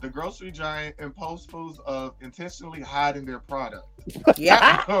grocery giant and Post Foods of intentionally hiding their product.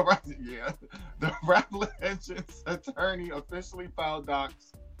 Yeah. Yeah. The Revelation's attorney officially filed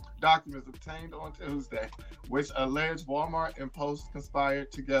documents obtained on Tuesday, which allege Walmart and Post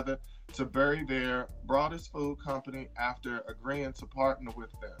conspired together to bury their broadest food company after agreeing to partner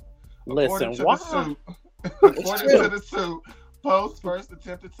with them. According to the suit, Post first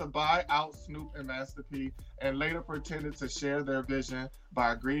attempted to buy out Snoop and Master P and later pretended to share their vision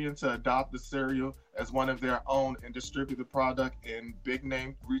by agreeing to adopt the cereal as one of their own and distribute the product in big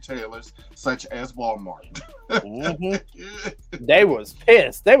name retailers such as Walmart. They was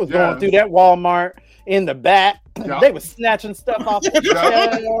pissed. They was going through that Walmart in the back. They was snatching stuff off the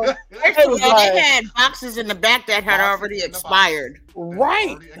shelf. They had boxes in the back that had already expired.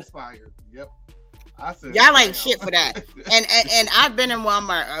 Right. Yep. I said, y'all ain't shit for that. And I've been in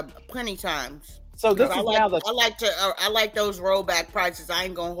Walmart plenty times. So this is I like those rollback prices. I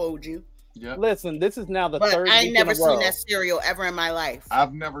ain't gonna hold you. Yeah. Listen, this is now the third week in a row. I ain't never seen that cereal ever in my life.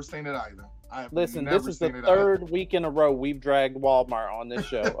 I've never seen it either. Listen, this is the third week in a row we've dragged Walmart on this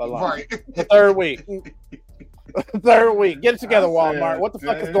show alone. Right. The third week. Third week. Get it together, Walmart. What the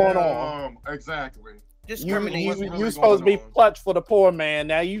fuck is going on? Exactly. discrimination. You supposed to be clutch for the poor man.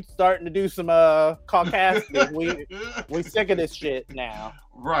 Now you starting to do some Caucasian. we sick of this shit now.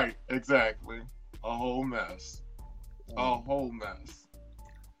 Right, exactly. A whole mess.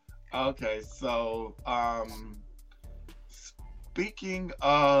 Okay, so speaking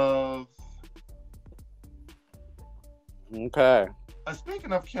of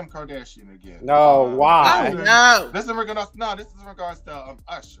speaking of Kim Kardashian again. No, why? Oh, no. This is in regards to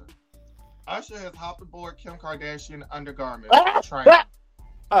Usher. Usher has hopped aboard Kim Kardashian undergarment train.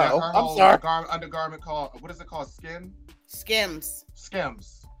 I'm sorry. Undergarment called, what is it called? Skims.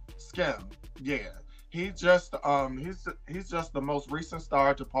 Yeah. He's just the most recent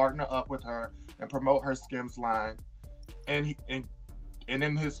star to partner up with her and promote her Skims line. And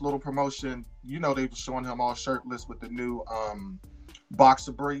in his little promotion, they were showing him all shirtless with the new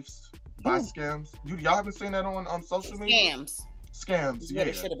boxer briefs by Skims. Y'all haven't seen that on social media? Skims, yeah.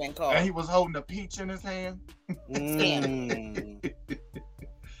 It should have been called. And he was holding a peach in his hand.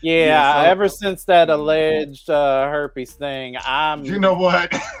 Yeah, ever since that alleged herpes thing, you know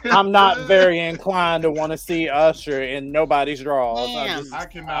what? I'm not very inclined to want to see Usher in nobody's drawers. I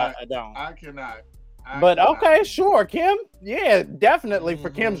cannot. But okay, sure, Kim. Yeah, definitely for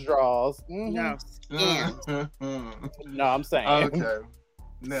Kim's draws. Mm-hmm. No, I'm saying. Okay.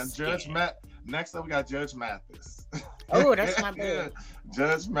 Now, next up, we got Judge Mathis. Oh, that's my bad.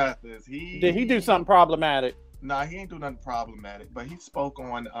 Judge Mathis. Did he do something problematic? Nah, he ain't do nothing problematic, but he spoke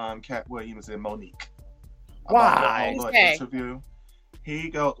on Cat Williams and Monique. Why? Interview.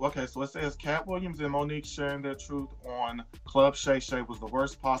 So it says Cat Williams and Monique sharing their truth on Club Shay Shay was the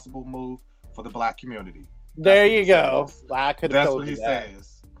worst possible move for the Black community. There you go. I could have told you that. That's what he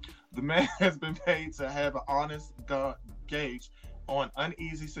says. The man has been paid to have an honest gauge on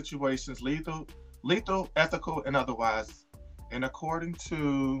uneasy situations, lethal, ethical, and otherwise. And according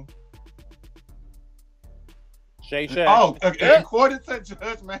to Shay Shay. According to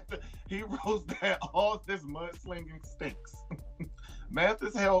Judge Mathis, he rules that all this mudslinging stinks.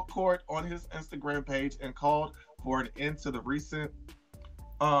 Mathis held court on his Instagram page and called for an end to the recent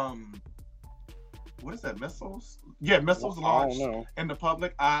what is that, missiles? Yeah, missiles launched in the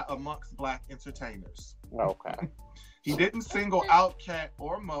public eye amongst Black entertainers. Okay. He didn't single out Cat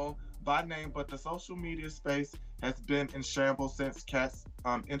or Mo by name, but the social media space has been in shambles since Cat's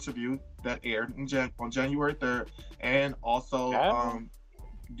interview that aired on January 3rd, and also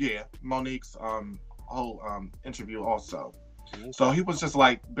Monique's whole interview also. So he was just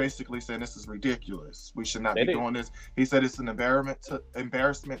basically saying this is ridiculous. We should not be doing this. He said it's an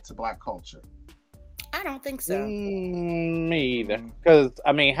embarrassment to Black culture. I don't think so. Me either. Because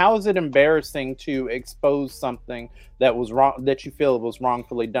how is it embarrassing to expose something that was wrong, that you feel was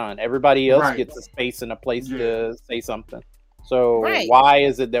wrongfully done? Everybody else gets a space and a place to say something. So why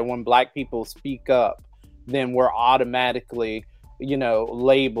is it that when Black people speak up, then we're automatically,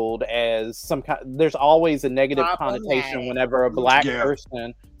 labeled as some kind? There's always a negative connotation whenever a Black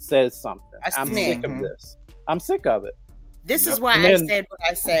person says something. I'm sick of this. I'm sick of it. This is why I said what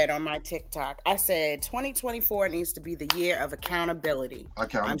I said on my TikTok. I said 2024 needs to be the year of accountability.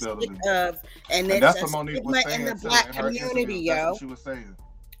 I'm sick of, and that's a stigma in the Black community, yo. That's what she was saying.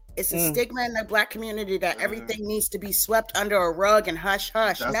 It's a stigma in the Black community that everything needs to be swept under a rug and hush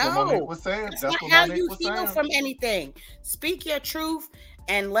hush. That's what Monique was saying. That's not how you heal from anything. Speak your truth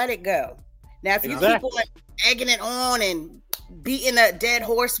and let it go. Now, if you keep on egging it on and beating a dead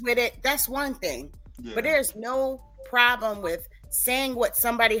horse with it, that's one thing. Yeah. But there's no problem with saying what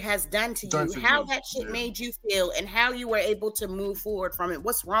somebody has done to you, how that shit made you feel, and how you were able to move forward from it.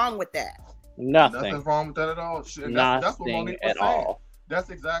 What's wrong with that? Nothing's wrong with that at all. That's what Monique was saying. That's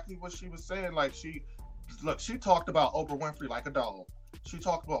exactly what she was saying. She talked about Oprah Winfrey like a dog. She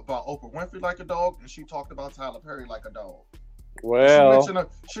talked about Oprah Winfrey like a dog, and she talked about Tyler Perry like a dog. Well,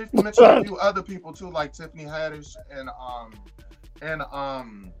 she mentioned a few other people too, like Tiffany Haddish and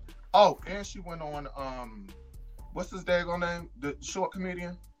she went on what's his daggone name? The short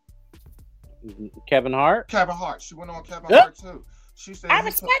comedian? Kevin Hart? Kevin Hart. She went on Kevin Hart too. She said I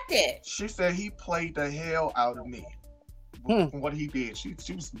respect it. She said he played the hell out of me. What he did. She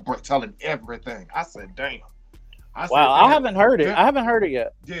was telling everything. I said, damn. I haven't heard it. I haven't heard it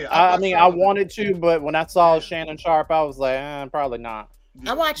yet. Yeah. I wanted to, but when I saw Shannon Sharp, I was like, probably not.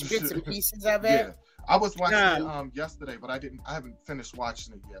 I watched bits and pieces of it. Yeah. I was watching it yesterday, but I haven't finished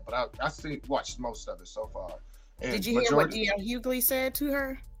watching it yet. But I watched most of it so far. And did you hear what D.L. Hughley said to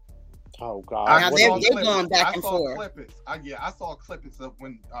her? Oh God! Now they're going back and forth. I saw clips of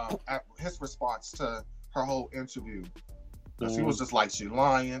when his response to her whole interview. She was just like, she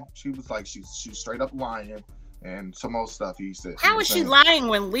lying. She was like, she's straight up lying, and some more stuff he said. How is she lying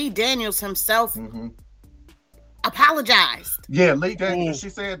when Lee Daniels himself apologized. Yeah, Lee Daniels. She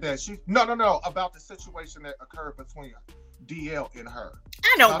said that no, about the situation that occurred between DL and her.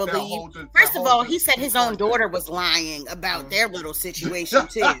 I don't believe. First of all, he said his own daughter was lying about their little situation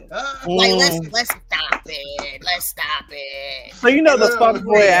too. Like, let's stop it. Let's stop it. So you know the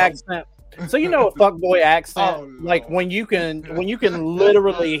fuckboy accent. So you know a fuckboy accent, like when you can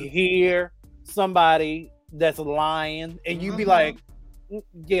literally hear somebody that's lying, and you be like,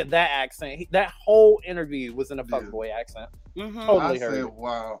 yeah, that accent. That whole interview was in a fuckboy accent. Totally heard it.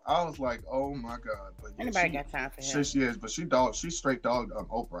 Wow. I was like, oh my god. But yeah, anybody got time for him? She is, but she straight dogged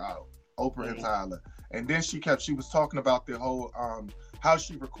Oprah out. Oprah and Tyler. And then she was talking about the whole how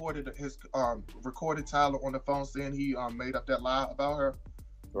she recorded Tyler on the phone saying he made up that lie about her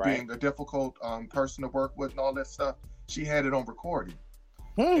being a difficult person to work with and all that stuff. She had it on recording.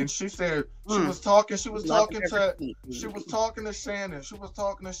 And she said she was talking to Shannon. She was talking to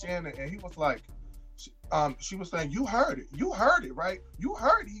Shannon, and he was like, she was saying, you heard it, right? You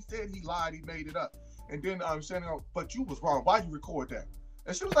heard he said he lied, he made it up. And then Shannon goes, but you was wrong. Why you record that?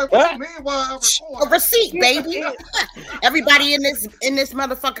 And she was like, what you mean why I record? A receipt, baby. Everybody in this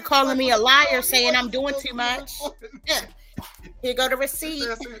motherfucker calling me a liar, saying I'm doing too much. Yeah. Here go the receipt. She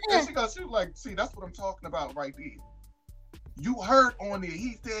was like, see, that's what I'm talking about right there. You heard on there,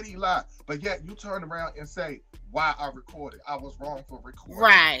 he said he lied, but yet you turn around and say, why I recorded. I was wrong for recording.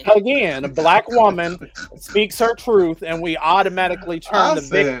 Right. Again, a black woman speaks her truth, and we automatically turn the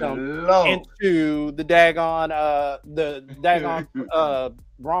victim into the daggone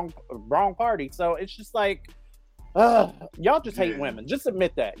wrong party. So it's just like, y'all just hate women. Just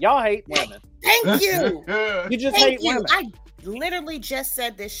admit that. Y'all hate women. Thank you. You just hate women. I literally just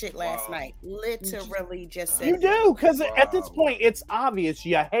said this shit last night. Literally just said you do, because at this point it's obvious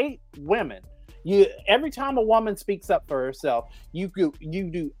you hate women. Every time a woman speaks up for herself, you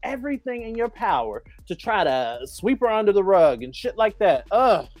do everything in your power to try to sweep her under the rug and shit like that.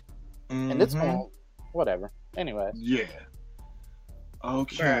 And it's whatever. Anyway. Yeah.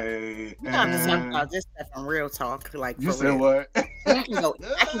 Okay. You have to talk about this stuff on Real Talk, like you for said real. What? I can go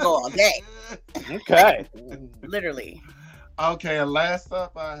all day. Okay. Literally. Okay, and last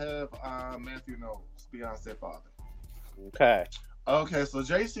up I have Matthew Knowles, Beyonce's father. Okay, so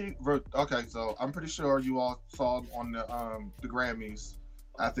Jay-Z. Okay, so I'm pretty sure you all saw on the Grammys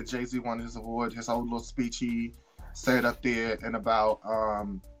after Jay-Z won his award, his whole little speech he said up there and about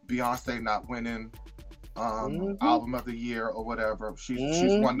Beyonce not winning album of the year or whatever.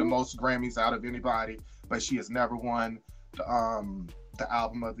 She's won the most Grammys out of anybody, but she has never won the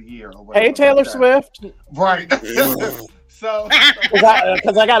album of the year or whatever. Hey, Taylor Swift. Right. So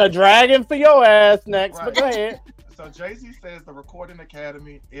because I got a dragon for your ass next, but go ahead. So Jay-Z says the Recording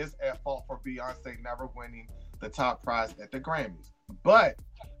Academy is at fault for Beyonce never winning the top prize at the Grammys. But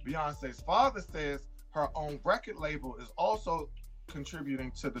Beyonce's father says her own record label is also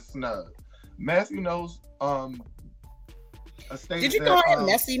contributing to the snub. Matthew Knowles did you call him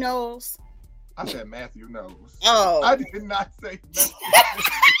Messy Knowles? I said Matthew Knowles. Oh. I did not say Matthew.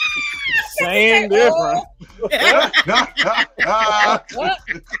 Same difference. I could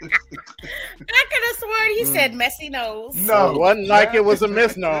have sworn he said Messy Knowles. No, it wasn't like it was a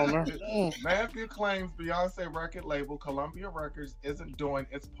misnomer. Matthew claims Beyonce record label Columbia Records isn't doing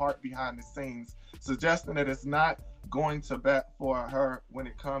its part behind the scenes, suggesting that it's not going to bat for her when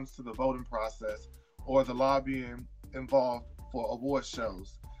it comes to the voting process or the lobbying involved for award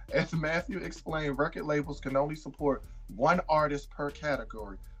shows. As Matthew explained, record labels can only support one artist per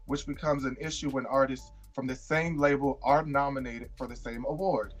category, which becomes an issue when artists from the same label are nominated for the same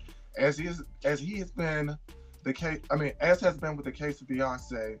award. As has been with the case of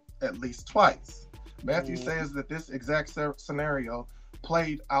Beyonce at least twice. Matthew says that this exact scenario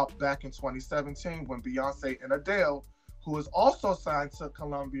played out back in 2017 when Beyonce and Adele, who is also signed to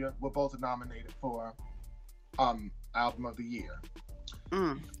Columbia, were both nominated for Album of the Year.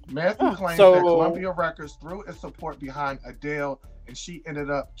 Matthew claims that Columbia Records threw its support behind Adele, and she ended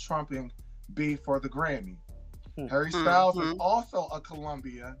up trumping B for the Grammy. Harry Styles is also a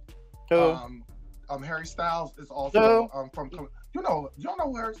Columbia. Harry Styles is also from. You don't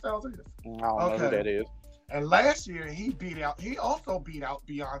know who Harry Styles is? I don't know who that is. And last year he also beat out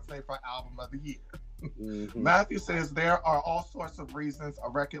Beyonce for Album of the Year. Matthew says there are all sorts of reasons a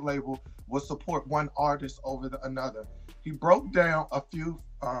record label will support one artist over another. He broke down a few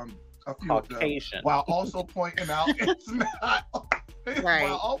of them, while also pointing out it's not. Right.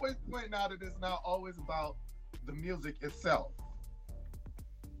 While always pointing out it is not always about the music itself.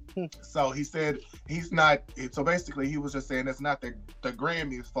 So he said he's not. So basically, he was just saying it's not the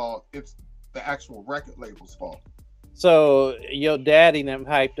Grammy's fault. It's the actual record label's fault. So your daddy them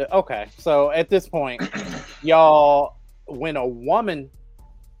hyped up. Okay, so at this point, Y'all, when a woman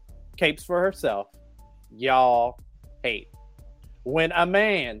capes for herself, y'all hate. When a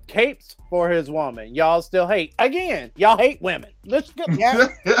man capes for his woman, y'all still hate. Again, y'all hate women. Let's put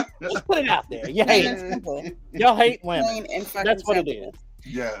it out there. You hate. Y'all hate women. That's what it is.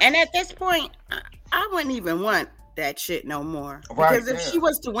 Yeah. And at this point, I wouldn't even want that shit no more. Because if she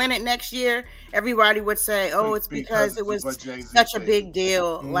was to win it next year, everybody would say, "Oh, it's because it was such a big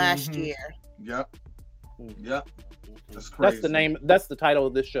deal last year." Yep. That's crazy. That's the name. That's the title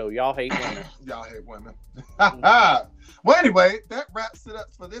of this show. Y'all hate women. Y'all hate women. Well, anyway, that wraps it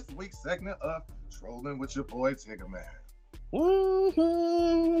up for this week's segment of Trolling with your boy Tigger Man.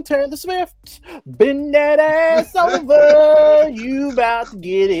 Taylor Swift, bend that ass over. You about to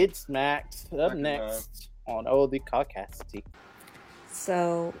get it smacked. Up next on the Caucasity.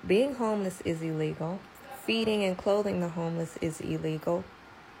 So, being homeless is illegal. Feeding and clothing the homeless is illegal.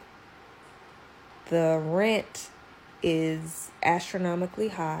 The rent is astronomically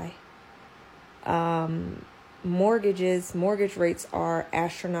high. Mortgage rates are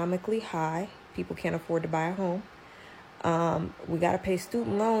astronomically high. People can't afford to buy a home. We got to pay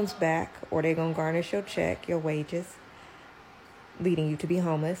student loans back, or they're going to garnish your check, your wages, leading you to be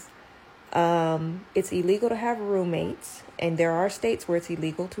homeless. It's illegal to have roommates, and there are states where it's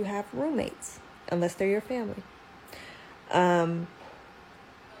illegal to have roommates, unless they're your family.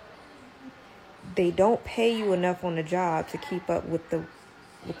 They don't pay you enough on the job to keep up with the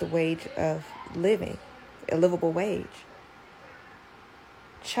wage of living, a livable wage.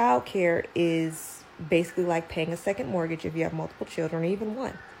 Childcare is basically like paying a second mortgage if you have multiple children, or even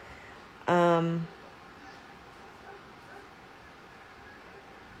one.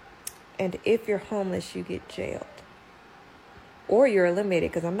 And if you're homeless, you get jailed. Or you're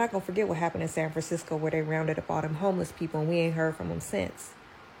eliminated, because I'm not going to forget what happened in San Francisco where they rounded up all them homeless people and we ain't heard from them since.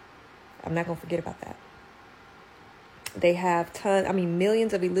 I'm not going to forget about that. They have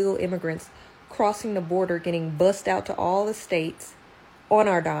millions of illegal immigrants crossing the border, getting bussed out to all the states on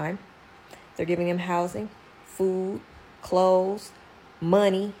our dime. They're giving them housing, food, clothes,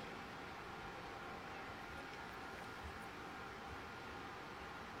 money.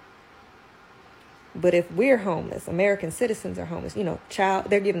 But if we're homeless, American citizens are homeless,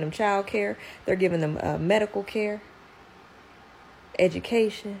 they're giving them child care, they're giving them medical care,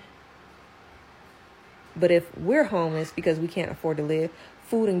 education. But if we're homeless because we can't afford to live,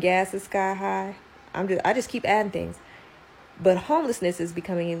 food and gas is sky high. I just keep adding things. But homelessness is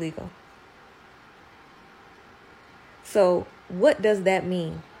becoming illegal. So what does that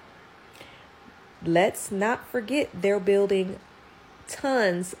mean? Let's not forget they're building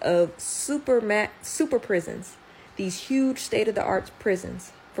tons of super prisons, these huge state-of-the-art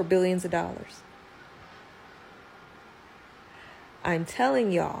prisons for billions of dollars. I'm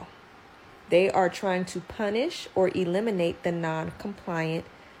telling y'all, they are trying to punish or eliminate the non-compliant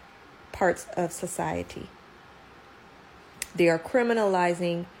parts of society. They are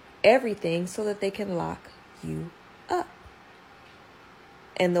criminalizing everything so that they can lock you up.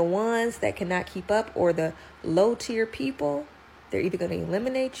 And the ones that cannot keep up, or the low-tier people, they're either going to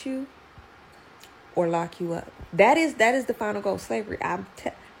eliminate you or lock you up. That is the final goal. Slavery. I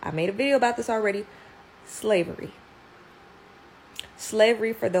made a video about this already. Slavery.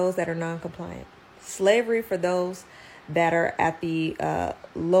 Slavery for those that are non-compliant. Slavery for those that are at the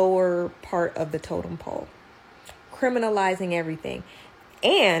lower part of the totem pole. Criminalizing everything.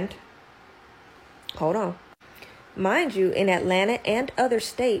 And, hold on. Mind you, in Atlanta and other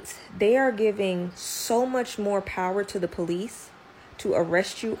states, they are giving so much more power to the police to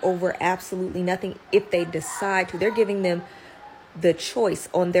arrest you over absolutely nothing if they decide to. They're giving them the choice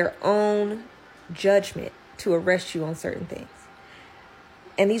on their own judgment to arrest you on certain things.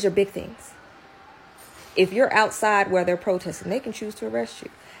 And these are big things. If you're outside where they're protesting, they can choose to arrest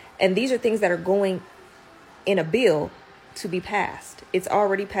you. And these are things that are going in a bill to be passed. It's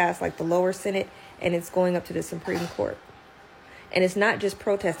already passed, like the lower Senate, and it's going up to the Supreme Court. And it's not just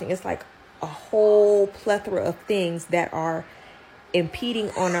protesting. It's like a whole plethora of things that are impeding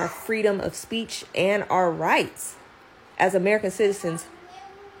on our freedom of speech and our rights as American citizens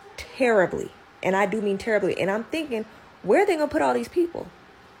terribly. And I do mean terribly. And I'm thinking, where are they going to put all these people?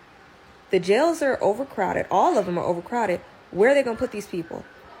 The jails are overcrowded. All of them are overcrowded. Where are they going to put these people?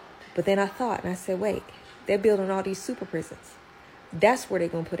 But then I thought, and I said, wait, they're building all these super prisons. That's where they're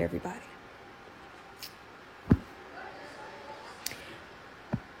going to put everybody.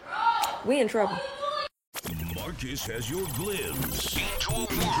 We in trouble. Marcus has your glimpse into a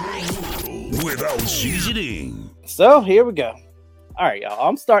world without seasoning. So here we go. All right, y'all.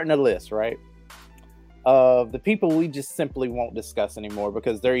 I'm starting a list, right, of the people we just simply won't discuss anymore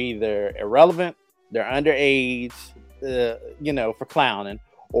because they're either irrelevant, they're underage, for clowning,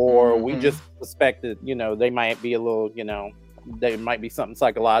 or we just suspect that, they might be a little, there might be something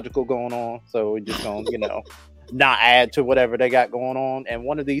psychological going on. So we're just going to, not add to whatever they got going on. And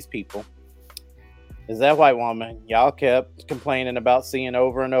one of these people is that white woman y'all kept complaining about seeing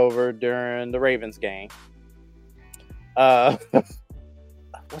over and over during the Ravens game. What's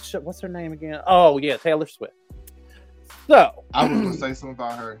her name again? Oh yeah, Taylor Swift. So I was going to say something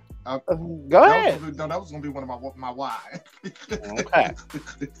about her. Go ahead. That was going to be one of my why. Okay.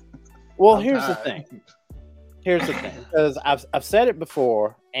 Well, here's the thing, because I've said it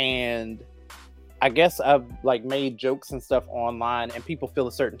before, and I guess I've made jokes and stuff online, and people feel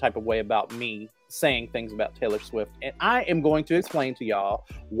a certain type of way about me saying things about Taylor Swift, and I am going to explain to y'all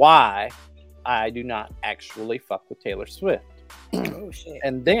why I do not actually fuck with Taylor Swift. Oh shit!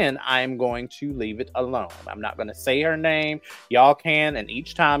 And then I'm going to leave it alone. I'm not going to say her name. Y'all can, and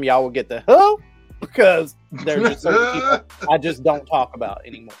each time y'all will get the who, because there's just certain people I just don't talk about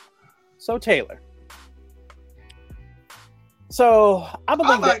anymore. So Taylor. So I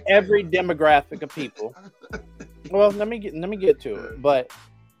believe that every demographic of people. Well, let me get to it. But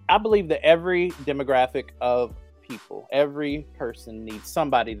I believe that every demographic of people, every person needs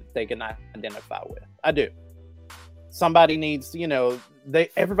somebody that they can identify with. I do. Somebody needs,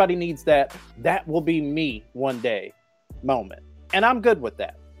 everybody needs that will be me one day moment. And I'm good with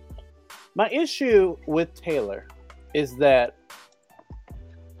that. My issue with Taylor is that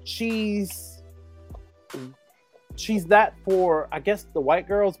she's that for, I guess, the white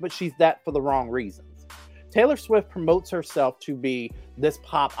girls, but she's that for the wrong reasons. Taylor Swift promotes herself to be this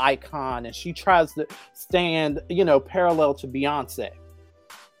pop icon, and she tries to stand, parallel to Beyonce.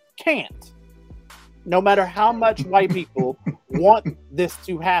 Can't. No matter how much white people want this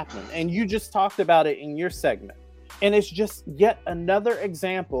to happen. And you just talked about it in your segment. And it's just yet another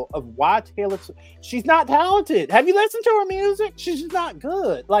example of why Taylor Swift, she's not talented. Have you listened to her music? She's just not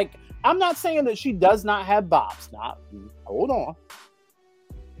good. I'm not saying that she does not have bops. Hold on.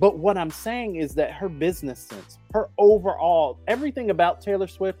 But what I'm saying is that her business sense, her overall, everything about Taylor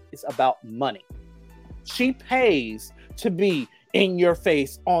Swift is about money. She pays to be in your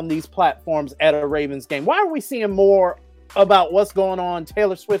face on these platforms at a Ravens game. Why are we seeing more about what's going on,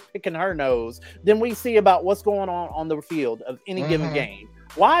 Taylor Swift picking her nose, than we see about what's going on the field of any given game?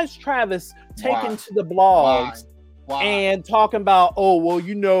 Why is Travis taken to the blogs and talking about,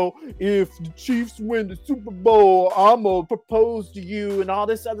 if the Chiefs win the Super Bowl, I'm going to propose to you and all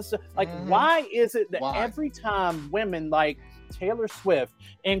this other stuff? Why is it that every time women like Taylor Swift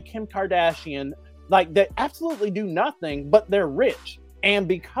and Kim Kardashian, they absolutely do nothing, but they're rich. And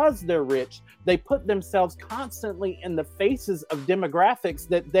because they're rich, they put themselves constantly in the faces of demographics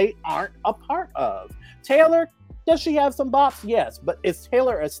that they aren't a part of. Taylor, does she have some bops? Yes. But is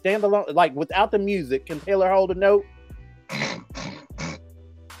Taylor a standalone? Without the music, can Taylor hold a note?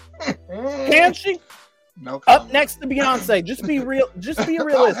 Can she? No comment. Up next to Beyonce. Just be real. Just be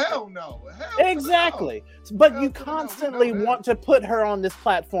realistic. Hell no. Exactly. No. But you constantly want to put her on this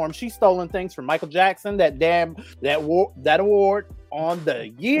platform. She's stolen things from Michael Jackson. That award on the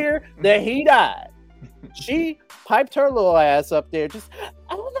year that he died. She piped her little ass up there. Just,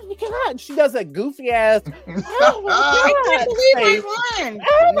 oh my God. She does that goofy ass. Oh my God. I can't believe I won.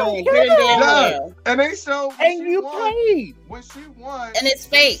 Oh my God. And they show. And you paid. When she won. And it's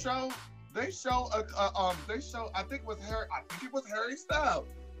fake. They show. I think it was Harry Styles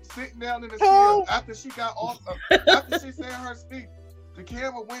sitting down in the chair after she got off. After she said her speech, the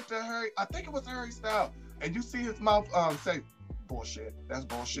camera went to Harry. I think it was Harry Styles, and you see his mouth say, "Bullshit. That's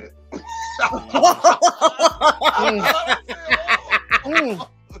bullshit."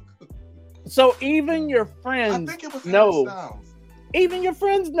 So even your friends know. Even your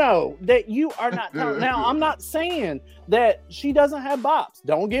friends know that you are not talented. Now, I'm not saying that she doesn't have bops.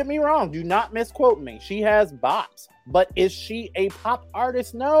 Don't get me wrong. Do not misquote me. She has bops. But is she a pop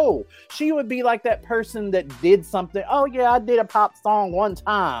artist? No. She would be like that person that did something. Oh, yeah, I did a pop song one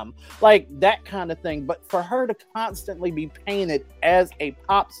time. That kind of thing. But for her to constantly be painted as a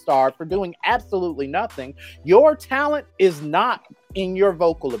pop star for doing absolutely nothing, your talent is not in your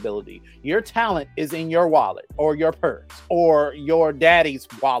vocal ability. Your talent is in your wallet or your purse or your daddy's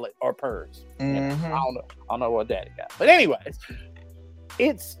wallet or purse. Mm-hmm. I don't know what daddy got. But anyways,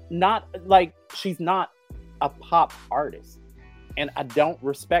 it's not she's not a pop artist. And I don't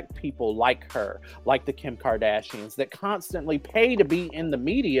respect people like her, like the Kim Kardashians that constantly pay to be in the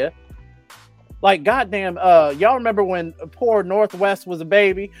media Like, goddamn, y'all remember when poor Northwest was a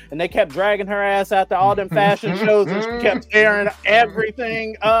baby and they kept dragging her ass out to all them fashion shows and she kept tearing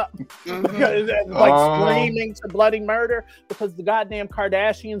everything up, like screaming to bloody murder because the goddamn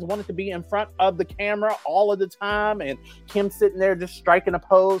Kardashians wanted to be in front of the camera all of the time, and Kim sitting there just striking a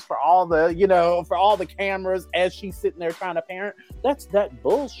pose for all the cameras as she's sitting there trying to parent. That's that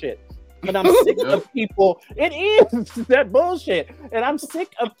bullshit. And I'm sick of people. It is that bullshit. And I'm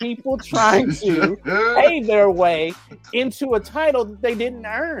sick of people trying to pay their way into a title that they didn't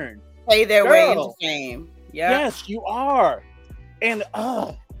earn. Pay their way into fame. Yeah. Yes, you are. And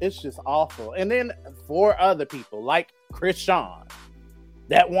it's just awful. And then for other people like Krishan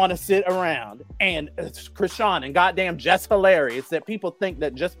that want to sit around, and Krishan and goddamn Jess Hilarious, that people think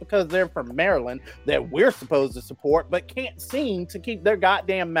that just because they're from Maryland that we're supposed to support, but can't seem to keep their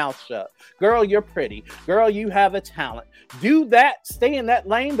goddamn mouth shut. Girl, you're pretty. Girl, you have a talent. Do that. Stay in that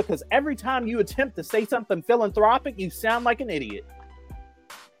lane, because every time you attempt to say something philanthropic, you sound like an idiot.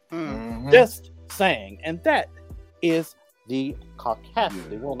 Just saying. And that is the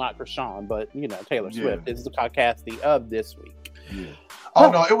caucasity. Well, not Krishan, but Taylor Swift is the caucasity of this week. Oh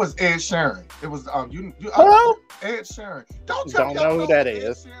no, it was Ed Sheeran. It was Ed Sheeran. Don't know who that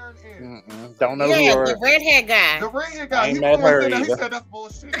is. Don't know who the redhead guy. The redhead guy. He said that's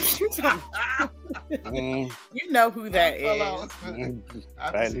bullshit. You know who that is.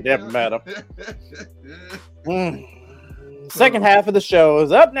 I never met him. Second half of the show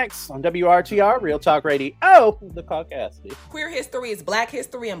is up next on WRTR Real Talk Radio. The Caucasity. Queer history is Black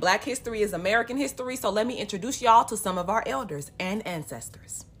history, and Black history is American history. So let me introduce y'all to some of our elders and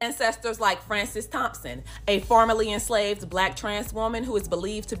ancestors. Ancestors like Frances Thompson, a formerly enslaved Black trans woman who is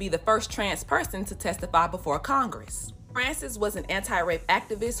believed to be the first trans person to testify before Congress. Frances was an anti-rape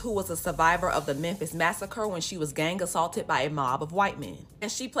activist who was a survivor of the Memphis Massacre when she was gang assaulted by a mob of white men. And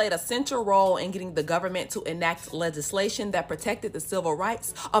she played a central role in getting the government to enact legislation that protected the civil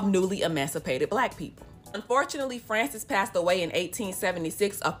rights of newly emancipated Black people. Unfortunately, Frances passed away in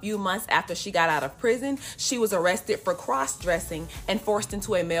 1876, a few months after she got out of prison. She was arrested for cross-dressing and forced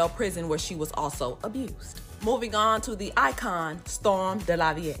into a male prison where she was also abused. Moving on to the icon, Storm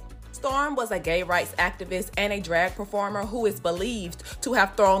DeLavier. Storm was a gay rights activist and a drag performer who is believed to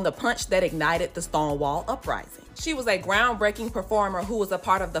have thrown the punch that ignited the Stonewall Uprising. She was a groundbreaking performer who was a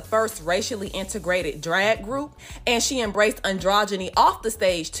part of the first racially integrated drag group, and she embraced androgyny off the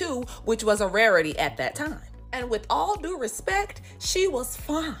stage too, which was a rarity at that time. And with all due respect, she was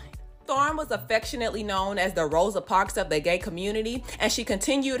fine. Storm was affectionately known as the Rosa Parks of the gay community, and she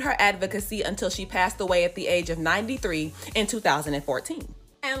continued her advocacy until she passed away at the age of 93 in 2014.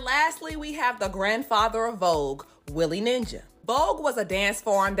 And lastly, we have the grandfather of Vogue, Willie Ninja. Vogue was a dance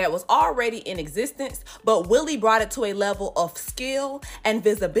form that was already in existence, but Willie brought it to a level of skill and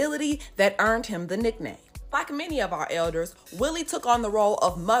visibility that earned him the nickname. Like many of our elders, Willie took on the role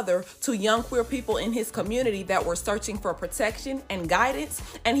of mother to young queer people in his community that were searching for protection and guidance,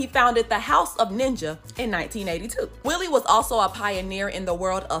 and he founded the House of Ninja in 1982. Willie was also a pioneer in the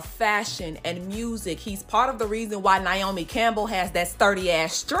world of fashion and music. He's part of the reason why Naomi Campbell has that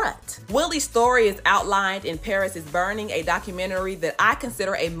sturdy-ass strut. Willie's story is outlined in Paris is Burning, a documentary that I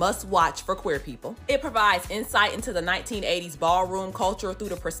consider a must-watch for queer people. It provides insight into the 1980s ballroom culture through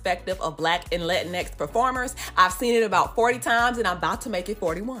the perspective of Black and Latinx performers. I've seen it about 40 times and I'm about to make it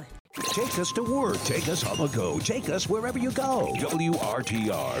 41. Take us to work. Take us on the go. Take us wherever you go.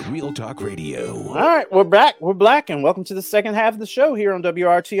 WRTR Real Talk Radio. All right, we're back. We're black, and welcome to the second half of the show here on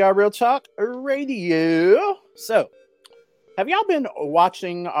WRTR Real Talk Radio. So, have y'all been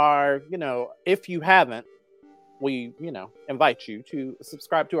watching our, if you haven't, we, invite you to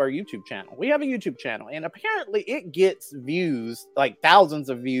subscribe to our YouTube channel. We have a YouTube channel, and apparently it gets views, like thousands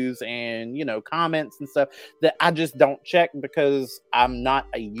of views and, comments and stuff that I just don't check because I'm not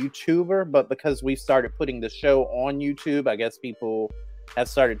a YouTuber, but because we started putting the show on YouTube, I guess people have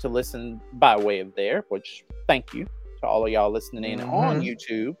started to listen by way of there, which thank you to all of y'all listening in on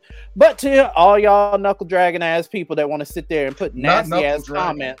YouTube. But to all y'all knuckle dragging ass people that want to sit there and put nasty ass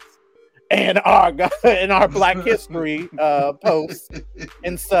comments and our Black History posts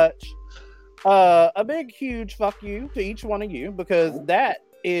and such. A big, huge fuck you to each one of you, because that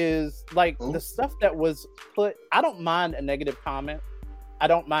is like the stuff that was put. I don't mind a negative comment. I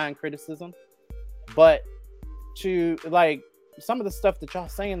don't mind criticism, but to like some of the stuff that y'all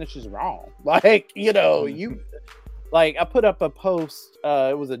saying is just wrong. Like, like I put up a post.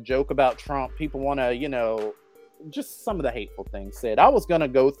 It was a joke about Trump. People want to, just some of the hateful things said. I was gonna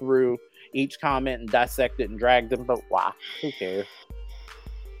go through each comment and dissect it and drag them, but why? Who cares?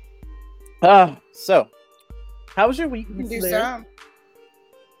 So how was your week? Do some.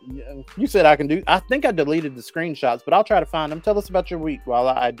 You said I can do. I think I deleted the screenshots, but I'll try to find them. Tell us about your week while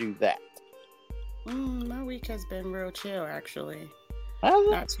I do that. My week has been real chill, actually.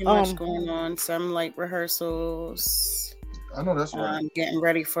 Not too much going on. Some like rehearsals. I know that's right. I'm getting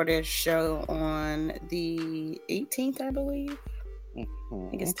ready for this show on the 18th, I believe. I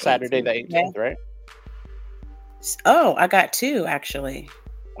think it's Saturday the 18th, right? Oh, I got 2 actually.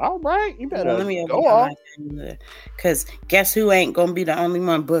 All right, you better let me go off. Because guess who ain't gonna be the only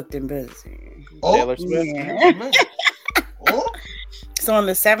one booked and busy? Taylor Swift. Yeah. So on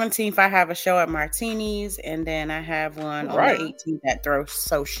the 17th, I have a show at Martini's, and then I have one on the 18th at Throw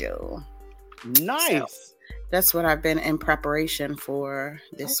Social. Nice. So that's what I've been in preparation for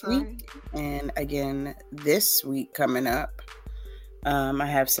this week. And again, this week coming up, I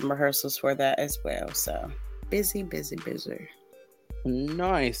have some rehearsals for that as well. So busy.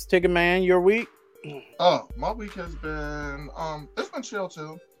 Nice. Ticket Man, your week? Oh, my week has been it's been chill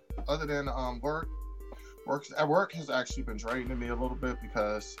too. Other than work has actually been draining me a little bit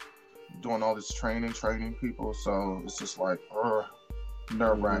because doing all this training people, so it's just like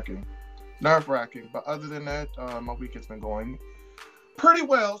nerve-wracking. But other than that, my week has been going pretty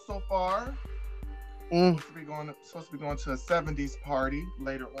well so far. Supposed to be going to a 70s party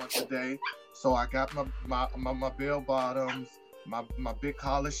later on today, so I got my bell bottoms, my big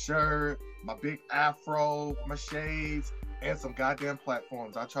collar shirt, my big afro, my shades, and some goddamn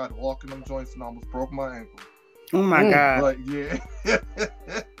platforms. I tried to walk in them joints and almost broke my ankle. Oh my God. But yeah.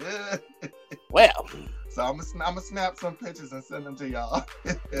 Well, so I'm gonna snap some pictures and send them to y'all.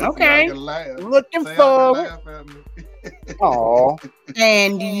 Okay. So looking forward. Oh.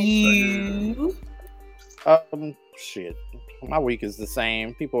 And you? Shit. My week is the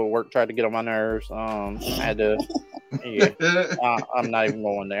same. People at work tried to get on my nerves. I had to. Yeah. I'm not even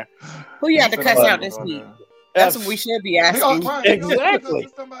going there. Who you had to cuss out this week? That's what we should be asking. Exactly.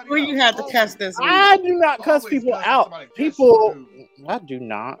 Who you had to cuss this week? I do not cuss people out. I do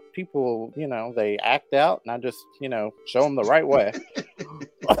not. People, they act out, and I just, show them the right way.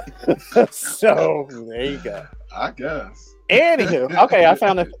 So there you go. I guess. Anywho, okay, I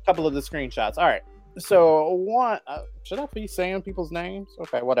found a couple of the screenshots. All right. So one, should I be saying people's names?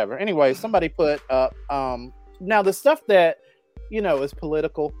 Okay, whatever. Anyway, somebody put up. Now the stuff that is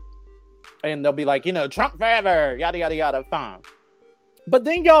political. And they'll be like, Trump forever, yada, yada, yada, fine. But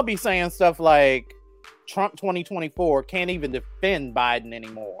then y'all be saying stuff like, Trump 2024 can't even defend Biden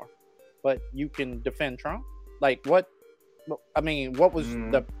anymore. But you can defend Trump? Like, what? I mean, what was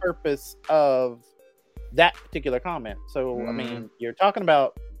the purpose of that particular comment? So, I mean, you're talking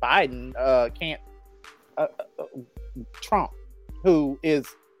about Biden Trump, who is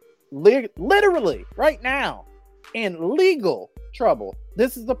literally right now in legal trouble.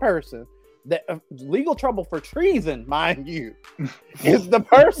 This is the person that legal trouble for treason, mind you, is the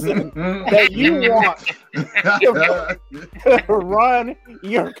person that you want to run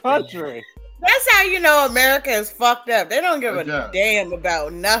your country. That's how you know America is fucked up. They don't give a damn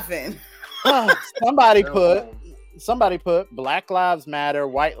about nothing. Somebody put Black Lives Matter,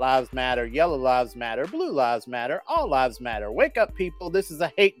 White Lives Matter, Yellow Lives Matter, Blue Lives Matter, All Lives Matter. Wake up, people. This is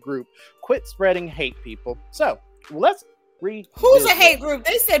a hate group. Quit spreading hate, people. So let's read. Who's a hate group?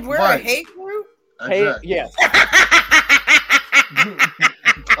 They said we're a hate group? Exactly. Yes.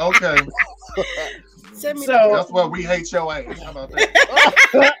 Okay. So that's why we hate your ass. How about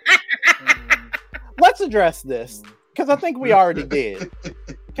that? Let's address this because I think we already did.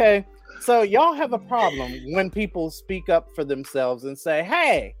 Okay. So y'all have a problem when people speak up for themselves and say,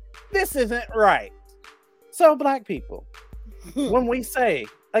 hey, this isn't right. So Black people, when we say,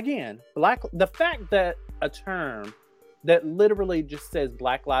 again, the fact that a term that literally just says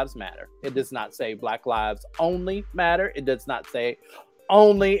Black Lives Matter, it does not say Black Lives Only Matter. It does not say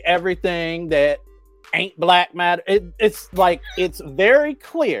only everything that ain't black matter. It's like, it's very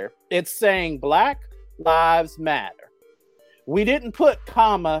clear. It's saying Black Lives Matter. We didn't put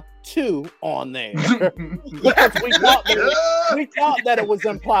comma 2 on there because we thought that it was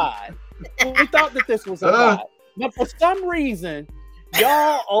implied. We thought that this was implied. But for some reason,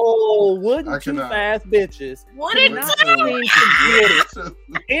 y'all old wooden tooth-ass bitches wouldn't seem to get it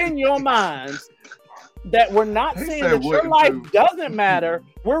in your minds that we're not saying that your life doesn't matter.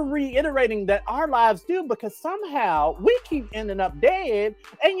 We're reiterating that our lives do because somehow we keep ending up dead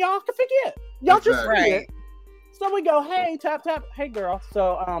and y'all can forget. Y'all just forget. So we go, hey, tap, tap, hey, girl.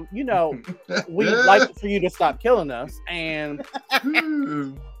 So, we'd like for you to stop killing us. And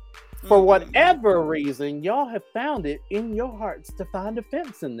for whatever reason, y'all have found it in your hearts to find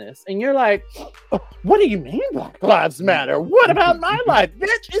offense in this. And you're like, what do you mean Black Lives Matter? What about my life?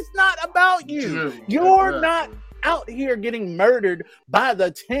 Bitch, it's not about you. You're not out here getting murdered by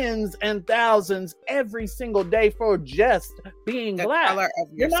the tens and thousands every single day for just being the black. color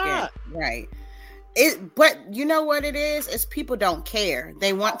of your skin. Not. Right. But you know what it is? It's people don't care.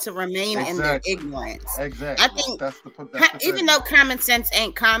 They want to remain in their ignorance. Exactly. I think that's even though common sense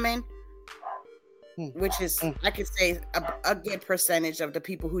ain't common, which is, I could say, a good percentage of the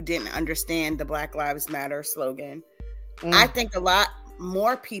people who didn't understand the Black Lives Matter slogan. I think a lot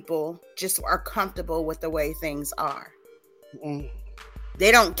more people just are comfortable with the way things are.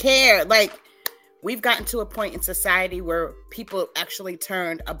 They don't care. Like, we've gotten to a point in society where people actually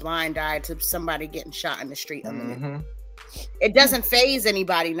turned a blind eye to somebody getting shot in the street. It doesn't faze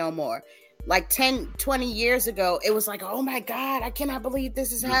anybody no more. Like 10, 20 years ago, it was like, oh my God, I cannot believe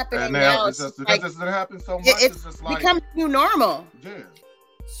this is happening. And now it's just because this happens so much. It's just like, become new normal. Yeah.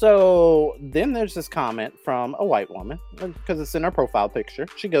 So then there's this comment from a white woman, because it's in her profile picture.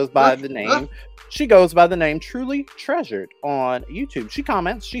 She goes by the name Truly Treasured on YouTube. She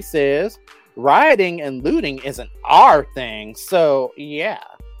comments, she says, rioting and looting isn't our thing. So yeah.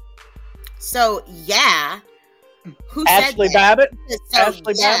 Who Ashley said that? Babbitt?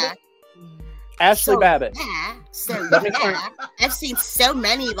 Ashley Babbitt? Ashley Babbitt. I've seen so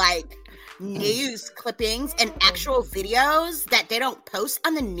many news clippings and actual videos that they don't post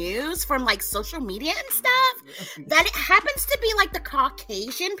on the news from social media and stuff, that it happens to be the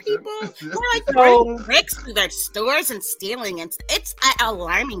Caucasian people who are running bricks through their stores and stealing, and it's at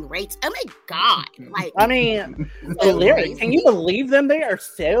alarming rates. Oh my God. I mean, Larry, can you believe them? They are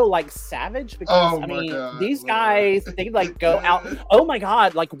so savage, because God, these guys, they go out. Oh my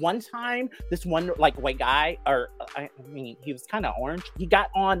God. One time, this one white guy, or I mean, he was kind of orange, he got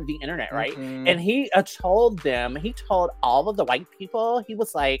on the internet, right? And he told all of the white people, he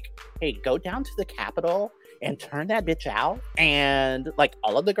was like, hey, go down to the Capitol and turn that bitch out. And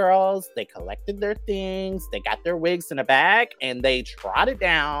all of the girls, they collected their things, they got their wigs in a bag, and they trotted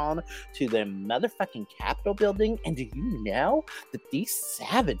down to the motherfucking Capitol building. And do you know that these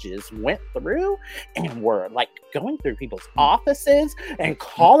savages went through and were going through people's offices and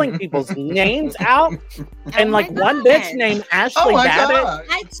calling people's names out? And one bitch named Ashley Babbitt.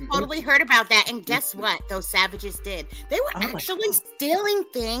 I totally heard about that. And guess what those savages did? They were actually stealing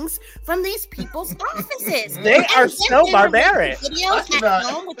things from these people's offices. They are so barbaric. Videos at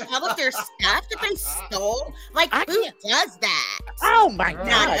home with all of their stuff that they stole. Who does that? Oh my God.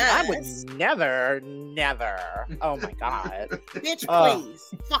 I would never. Oh my God. Bitch,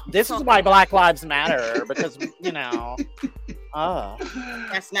 please. This is why Black Lives Matter, because, That's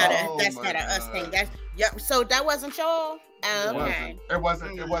not a us thing. So that wasn't y'all? Oh, okay. It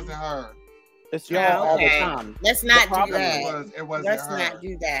wasn't her. It's y'all all the time. Let's not do that. Let's not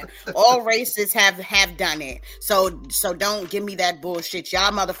do that. All races have done it. So don't give me that bullshit.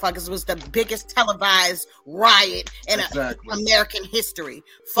 Y'all motherfuckers was the biggest televised riot in American history.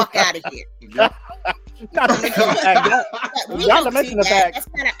 Fuck out of here. Not to mention the fact. That's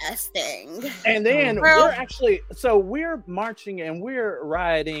not a us thing. And then we're marching and we're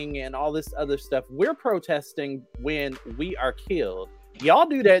rioting and all this other stuff. We're protesting when we are killed. Y'all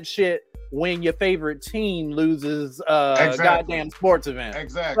do that shit when your favorite team loses a goddamn sports event.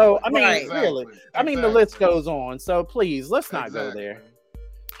 Exactly. So, I mean, really. I mean, the list goes on. So, please, let's not go there.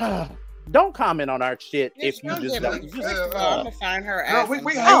 Don't comment on our shit if you just don't. I'm gonna find her ass. We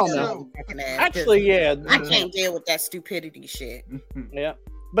hate you. Actually, yeah. I can't deal with that stupidity shit. Yeah.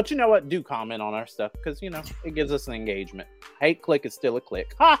 But you know what? Do comment on our stuff, because, it gives us an engagement. Hate click is still a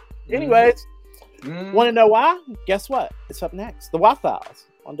click. Ha! Anyways, want to know why? Guess what? It's up next. The Watt Files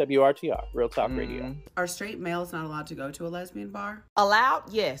on WRTR, Real Talk Radio. Are straight males not allowed to go to a lesbian bar? Allowed?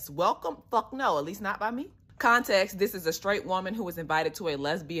 Yes. Welcome? Fuck no. At least not by me. Context, this is a straight woman who was invited to a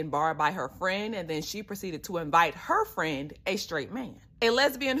lesbian bar by her friend, and then she proceeded to invite her friend, a straight man. A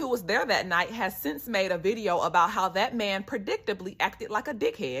lesbian who was there that night has since made a video about how that man predictably acted like a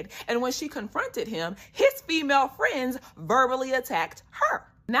dickhead, and when she confronted him, his female friends verbally attacked her.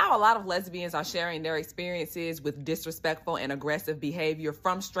 Now, a lot of lesbians are sharing their experiences with disrespectful and aggressive behavior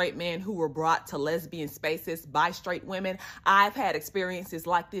from straight men who were brought to lesbian spaces by straight women. I've had experiences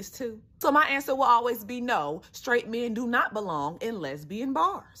like this too. So my answer will always be no, straight men do not belong in lesbian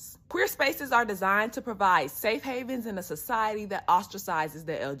bars. Queer spaces are designed to provide safe havens in a society that ostracizes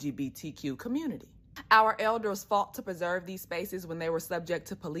the LGBTQ community. Our elders fought to preserve these spaces when they were subject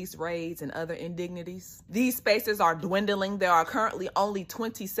to police raids and other indignities. These spaces are dwindling. There are currently only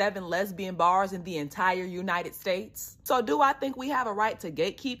 27 lesbian bars in the entire United States. So do I think we have a right to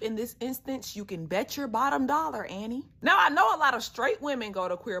gatekeep in this instance? You can bet your bottom dollar, Annie. Now, I know a lot of straight women go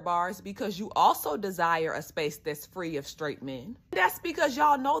to queer bars because you also desire a space that's free of straight men. That's because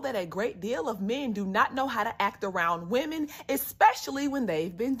y'all know that a great deal of men do not know how to act around women, especially when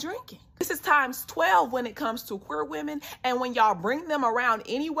they've been drinking. This is times 12 when it comes to queer women, and when y'all bring them around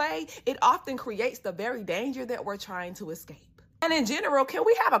anyway, it often creates the very danger that we're trying to escape. And in general, can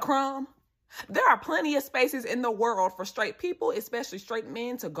we have a crumb? There are plenty of spaces in the world for straight people, especially straight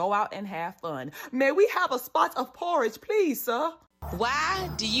men, to go out and have fun. May we have a spot of porridge, please, sir? Why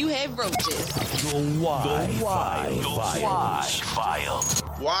do you have roaches? The Why File.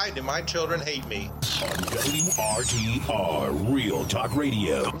 Why do my children hate me? On WRTR Real Talk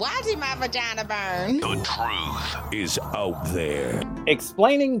Radio. Why did my vagina burn? The truth is out there.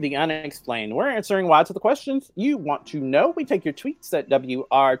 Explaining the unexplained. We're answering why to the questions you want to know. We take your tweets at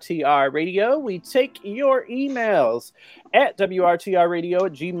WRTR Radio. We take your emails at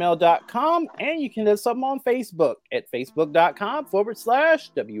WRTRradio@gmail.com. And you can hit us up on Facebook at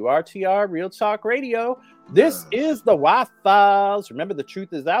Facebook.com/WRTR Real Talk Radio. This is the Why Files. Remember, the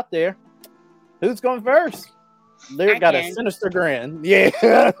truth is out there. Who's going first? Lyric got a sinister grin.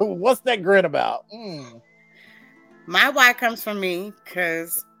 Yeah. What's that grin about? My why comes from me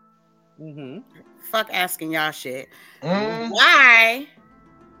because fuck asking y'all shit. Why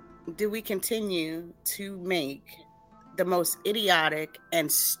do we continue to make the most idiotic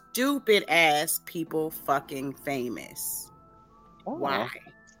and stupid ass people fucking famous? Why?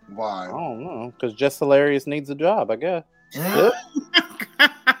 Why? I don't know. Because Just Hilarious needs a job, I guess.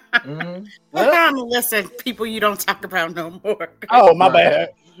 Listen, people you don't talk about no more. Oh, my bad.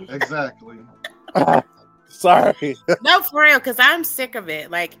 Exactly. Sorry. No, for real, because I'm sick of it.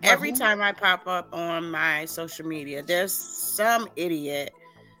 Like, every time I pop up on my social media, there's some idiot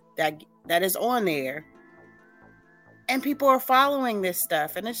that is on there, and people are following this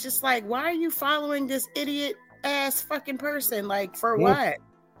stuff, and it's just like, why are you following this idiot ass fucking person? Like, for what?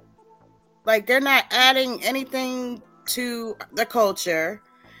 Like, they're not adding anything to the culture.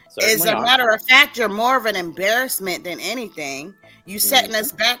 As a matter of fact, you're more of an embarrassment than anything. You setting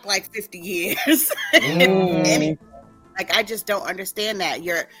us back like 50 years. Like, I just don't understand that.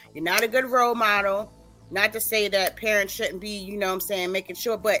 You're not a good role model. Not to say that parents shouldn't be, you know what I'm saying, making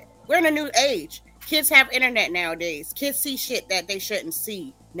sure, but we're in a new age. Kids have internet nowadays. Kids see shit that they shouldn't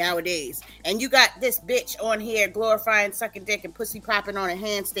see nowadays. And you got this bitch on here glorifying sucking dick and pussy popping on a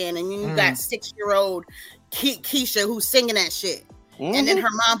handstand, and you got 6-year-old Keisha who's singing that shit. And then her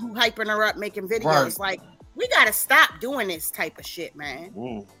mom who hyping her up, making videos. Like, we gotta stop doing this type of shit,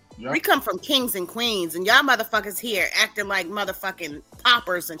 man. We come from kings and queens, and y'all motherfuckers here acting like motherfucking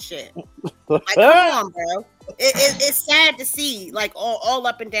poppers and shit. Like, come on, bro. It's sad to see, like, all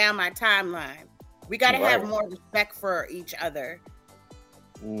up and down my timeline. We gotta have more respect for each other.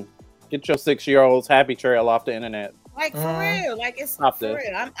 Get your 6-year-old's happy trail off the internet. Like, for real. Like, it's for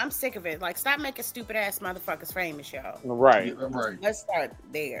real. I'm sick of it. Like, stop making stupid ass motherfuckers famous, y'all. Right. Let's start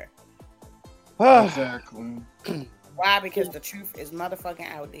there. Exactly. Why? Because the truth is motherfucking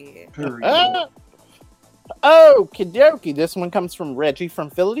out there. Okie dokie. This one comes from Reggie from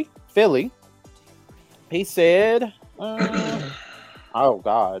Philly. He said, oh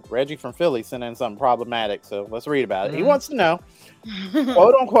God, Reggie from Philly sent in something problematic. So let's read about it. He wants to know,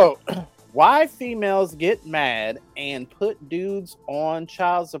 quote unquote, why females get mad and put dudes on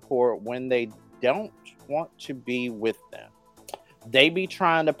child support when they don't want to be with them. They be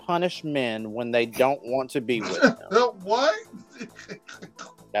trying to punish men when they don't want to be with them. What?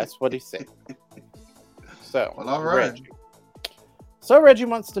 That's what he said. So, well, all right. Reggie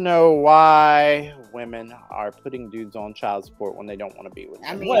wants to know why women are putting dudes on child support when they don't want to be with them.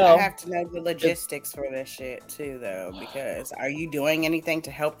 I mean, I have to know the logistics for this shit too, though, because are you doing anything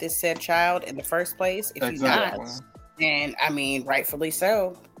to help this said child in the first place? If you're not, and I mean, rightfully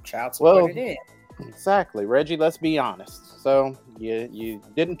so, child support it is. Exactly, Reggie. Let's be honest. So you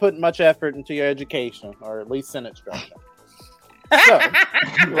didn't put much effort into your education, or at least Senate structure. So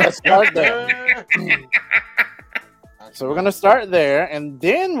let's start there. So we're going to start there, and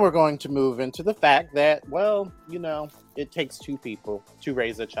then we're going to move into the fact that, well, you know, it takes two people to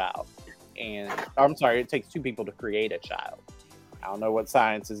raise a child. And I'm sorry, it takes two people to create a child. I don't know what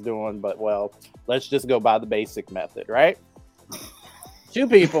science is doing, but, well, let's just go by the basic method, right? Two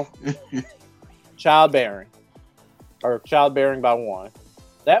people, childbearing, or childbearing by one.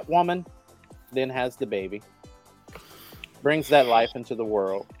 That woman then has the baby, brings that life into the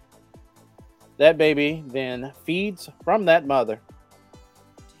world. That baby then feeds from that mother.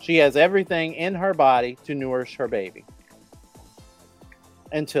 She has everything in her body to nourish her baby.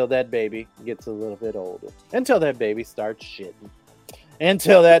 Until that baby gets a little bit older. Until that baby starts shitting.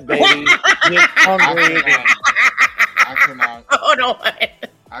 Until that baby gets hungry again. I cannot. Hold on.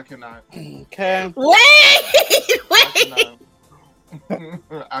 I cannot. Okay. Wait.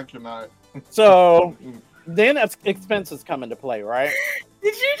 I cannot. So then expenses come into play, right?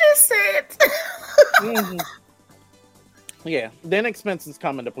 Did you just say it? Mm-hmm. Yeah, then expenses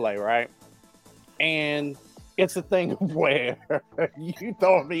come into play, right? And it's a thing where you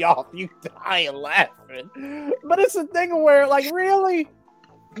throw me off, you dying laughing. But it's a thing where, like, really?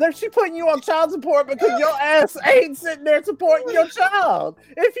 She putting you on child support because your ass ain't sitting there supporting your child.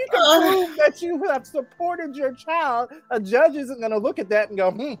 If you can prove that you have supported your child, a judge isn't going to look at that and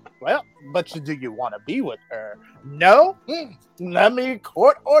go, well, but do you want to be with her? No? Let me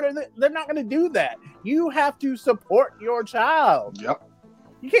court order that. They're not going to do that. You have to support your child. Yep.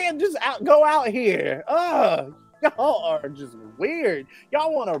 You can't just go out here. Y'all are just weird.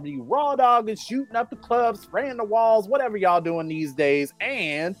 Y'all want to be raw dogging, shooting up the clubs, spraying the walls, whatever y'all doing these days,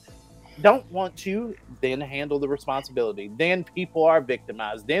 and don't want to then handle the responsibility. Then people are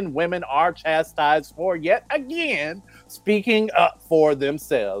victimized. Then women are chastised for, yet again, speaking up for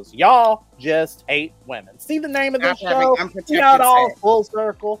themselves. Y'all just hate women. See the name of this show? You got all full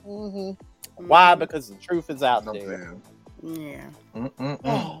circle. Mm-hmm. Why? Because the truth is out there. Yeah.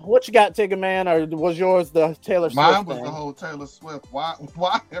 What you got, Tigger Man? Or was yours the Taylor Swift? Mine was thing? the whole Taylor Swift. Why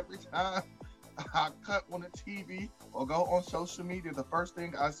every time I cut on the TV or go on social media, the first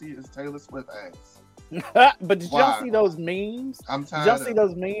thing I see is Taylor Swift ads? But did y'all see those memes? I'm tired. Did y'all see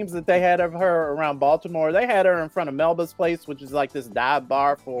those memes that they had of her around Baltimore? They had her in front of Melba's place, which is like this dive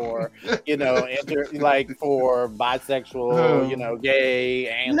bar for, for bisexual, gay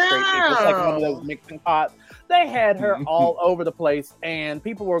and straight people. It's like one of those mixing pots. They had her all over the place, and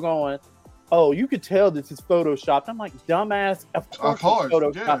people were going, oh, you could tell this is photoshopped. I'm like, dumbass, of course it's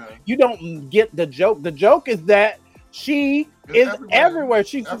photoshopped. Yeah. You don't get the joke. The joke is that she is everywhere.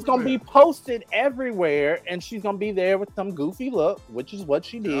 She's just going to be posted everywhere, and she's going to be there with some goofy look, which is what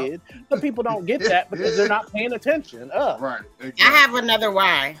she did. But people don't get that because they're not paying attention. Right. Exactly. I have another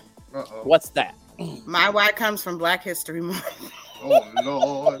why. What's that? My why comes from Black History Month. Oh,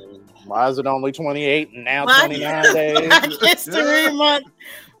 Lord. Why is it only 28 and now 29 days? Black History Month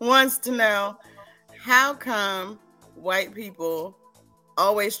wants to know, how come white people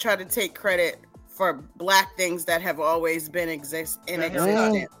always try to take credit for Black things that have always been in existence?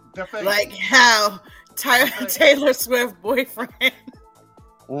 Like how Taylor Swift boyfriend had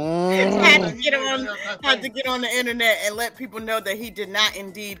to get on the internet and let people know that he did not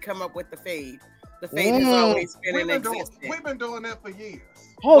indeed come up with the fade. The fade has always been in existence. We've been doing that for years.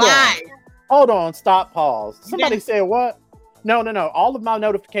 Hold on. Stop. Pause. Somebody said what? No. All of my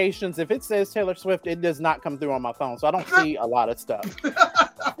notifications, if it says Taylor Swift, it does not come through on my phone, so I don't see a lot of stuff.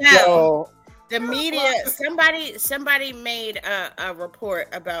 The media, somebody made a report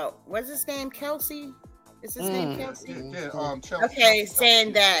about, what's his name, Kelsey? Is his name Kelsey? Chelsea. Okay,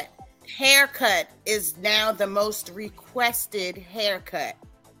 saying that haircut is now the most requested haircut.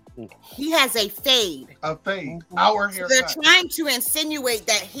 He has a fade. A fade. Our haircut. So they're trying to insinuate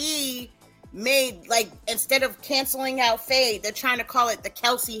that he made, instead of canceling out fade, they're trying to call it the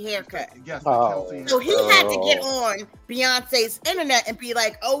Kelsey haircut. Yes, Kelsey. So he had to get on Beyonce's internet and be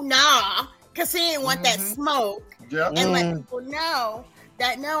like, oh, nah, because he didn't want that smoke. Yep. And let people know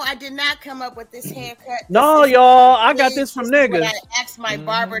that, no, I did not come up with this haircut. No, y'all, I got this from niggas. I asked my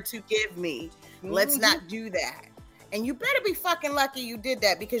barber to give me. Let's not do that. And you better be fucking lucky you did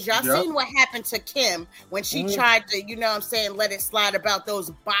that, because y'all seen what happened to Kim when she tried to, let it slide about those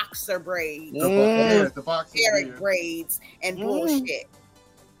boxer braids. The boxer Eric braids and bullshit.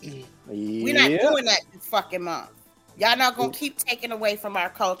 We're not doing that this fucking month. Y'all not going to keep taking away from our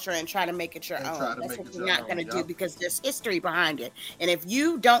culture and try to make it your own. That's what we're not going to do, because there's history behind it. And if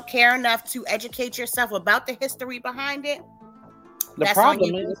you don't care enough to educate yourself about the history behind it, that's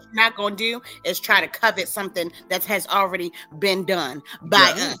problem is, what you're not going to do is try to covet something that has already been done by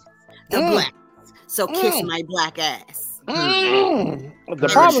us, the Blacks. So kiss my black ass. The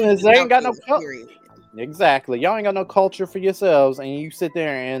problem is they ain't got no culture. Exactly. Y'all ain't got no culture for yourselves, and you sit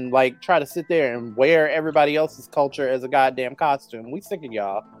there and try to sit there and wear everybody else's culture as a goddamn costume. We sick of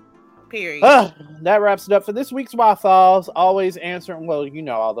y'all. Period. That wraps it up for this week's Waffles. Always answering,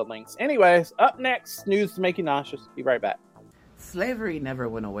 all the links. Anyways, up next, news to make you nauseous. Be right back. Slavery never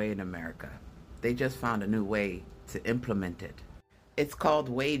went away in America. They just found a new way to implement it. It's called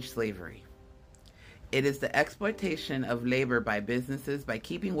wage slavery. It is the exploitation of labor by businesses by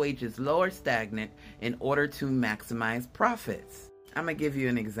keeping wages low or stagnant in order to maximize profits. I'm going to give you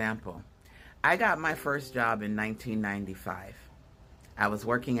an example. I got my first job in 1995. I was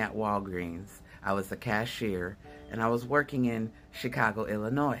working at Walgreens. I was a cashier, and I was working in Chicago,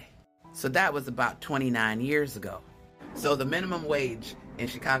 Illinois. So that was about 29 years ago. So the minimum wage in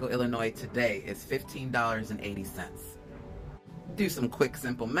Chicago, Illinois today is $15.80. Do some quick,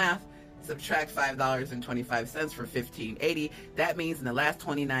 simple math. Subtract $5.25 for $15.80. That means in the last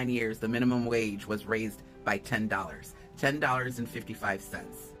 29 years, the minimum wage was raised by $10. $10.55,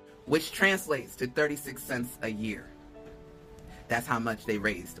 which translates to 36 cents a year. That's how much they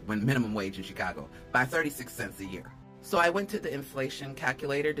raised when minimum wage in Chicago, by 36 cents a year. So I went to the inflation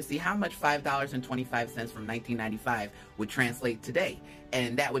calculator to see how much $5.25 from 1995 would translate today.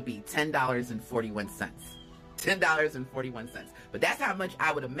 And that would be $10.41. $10.41. But that's how much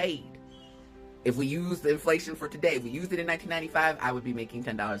I would have made if we used the inflation for today. If we used it in 1995, I would be making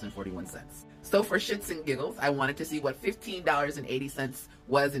 $10.41. So for shits and giggles, I wanted to see what $15.80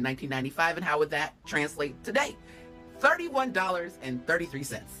 was in 1995 and how would that translate today.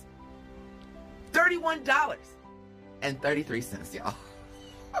 $31.33. $31.33, y'all.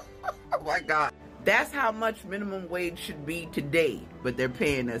 Oh my God. That's how much minimum wage should be today, but they're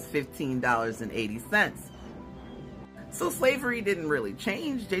paying us $15.80. So slavery didn't really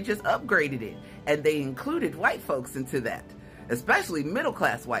change, they just upgraded it. And they included white folks into that, especially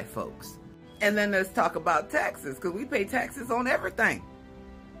middle-class white folks. And then let's talk about taxes, because we pay taxes on everything.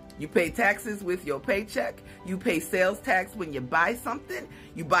 You pay taxes with your paycheck. You pay sales tax when you buy something.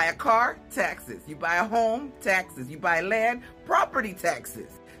 You buy a car, taxes. You buy a home, taxes. You buy land, property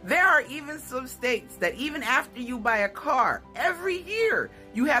taxes. There are even some states that even after you buy a car, every year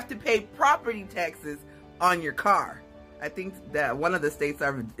you have to pay property taxes on your car. I think that one of the states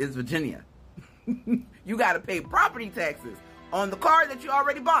is Virginia. You got to pay property taxes on the car that you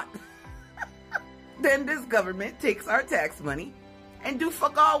already bought. Then this government takes our tax money and do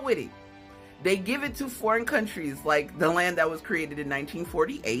fuck all with it. They give it to foreign countries like the land that was created in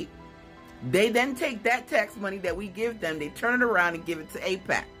 1948. They then take that tax money that we give them, they turn it around and give it to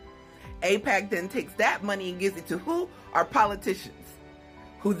AIPAC. AIPAC then takes that money and gives it to who? Our politicians,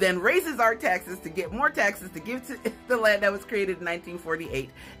 who then raises our taxes to get more taxes to give to the land that was created in 1948,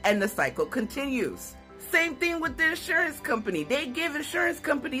 and the cycle continues. Same thing with the insurance company. They give insurance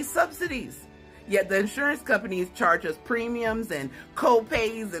companies subsidies. Yet the insurance companies charge us premiums and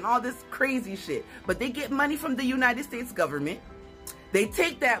co-pays and all this crazy shit. But they get money from the United States government. They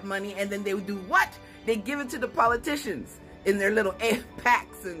take that money and then they do what? They give it to the politicians in their little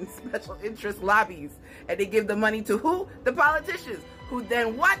PACs and special interest lobbies. And they give the money to who? The politicians, who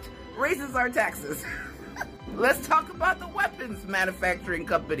then what? Raises our taxes. Let's talk about the weapons manufacturing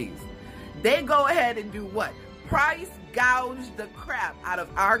companies. They go ahead and do what? Price gouge the crap out of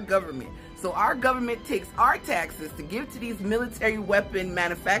our government. So our government takes our taxes to give to these military weapon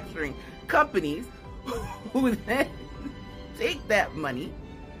manufacturing companies, who then take that money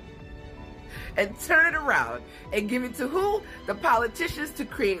and turn it around and give it to who? The politicians, to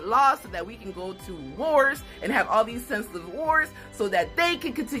create laws so that we can go to wars and have all these senseless wars so that they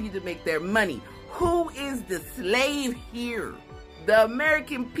can continue to make their money. Who is the slave here? The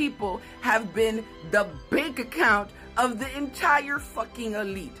American people have been the bank account of the entire fucking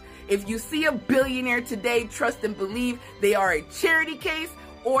elite. If you see a billionaire today, trust and believe they are a charity case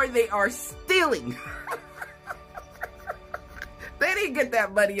or they are stealing. They didn't get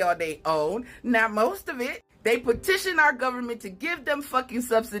that money on their own. Not most of it. They petition our government to give them fucking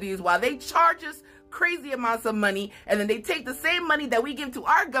subsidies while they charge us crazy amounts of money, and then they take the same money that we give to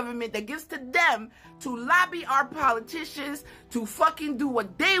our government that gives to them to lobby our politicians to fucking do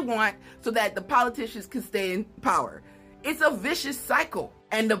what they want so that the politicians can stay in power. It's a vicious cycle.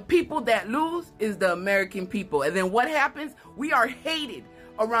 And the people that lose is the American people. And then what happens? We are hated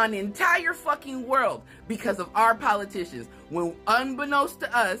around the entire fucking world because of our politicians. When unbeknownst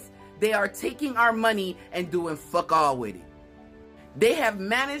to us, they are taking our money and doing fuck all with it. They have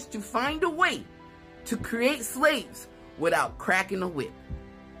managed to find a way to create slaves without cracking a whip.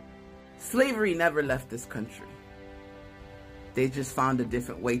 Slavery never left this country. They just found a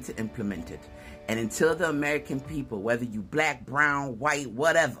different way to implement it. And until the American people, whether you black, brown, white,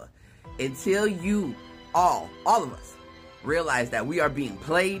 whatever, until you all of us, realize that we are being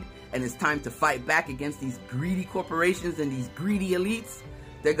played and it's time to fight back against these greedy corporations and these greedy elites,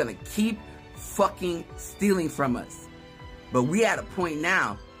 they're gonna keep fucking stealing from us. But we at a point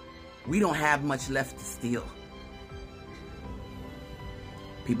now, we don't have much left to steal.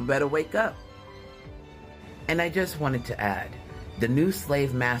 People better wake up. And I just wanted to add, the new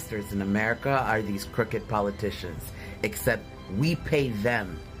slave masters in America are these crooked politicians, except we pay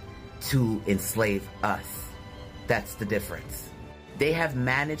them to enslave us. That's the difference. They have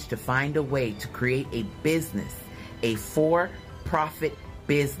managed to find a way to create a business, a for-profit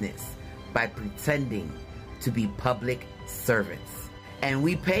business, by pretending to be public servants. And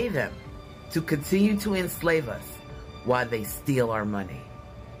we pay them to continue to enslave us while they steal our money.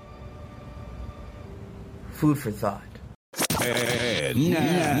 Food for thought. And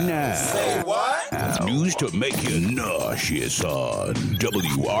now, say what? News to make you nauseous on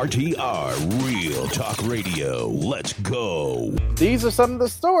WRTR Real Talk Radio. Let's go. These are some of the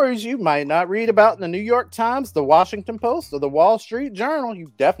stories you might not read about in the New York Times, the Washington Post, or the Wall Street Journal.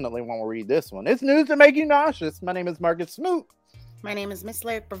 You definitely want to read this one. It's news to make you nauseous. My name is Marcus Smoot. My name is Miss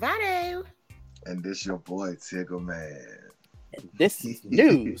Lyric Bravado. And this your boy, Tigger Man. And this is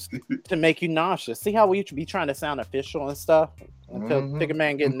news to make you nauseous. See how we be trying to sound official and stuff? Until Tigger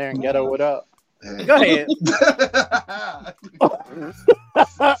Man get in there and ghetto it up. Hey. Go ahead.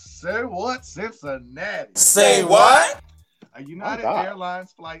 Say what, Cincinnati? Say what? A United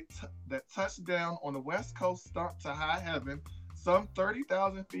Airlines flight that touched down on the West Coast stumped to high heaven, some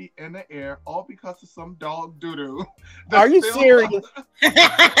 30,000 feet in the air, all because of some dog doo-doo. Are you serious?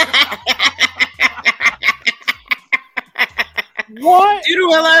 What? Doodle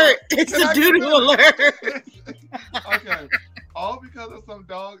alert! It's a doodle alert. Okay. All because of some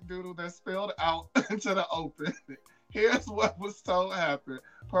dog doodle that spilled out into the open. Here's what was told happened.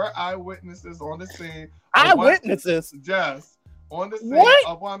 Per eyewitnesses on the scene. Eyewitnesses? Yes. On the scene, what?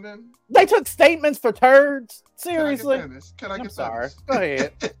 A woman. They took statements for turds? Seriously? Can I get sorry. finished? Go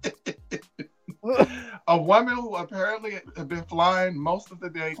ahead. A woman who apparently had been flying most of the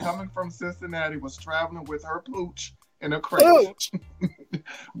day coming from Cincinnati was traveling with her pooch in a crate,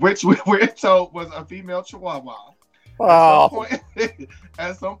 which we were told was a female Chihuahua. Wow.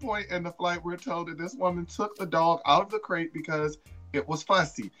 At some point in the flight, we're told that this woman took the dog out of the crate because it was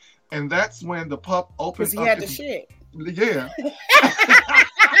fussy. And that's when the pup opened up. Because he had the shit. Yeah.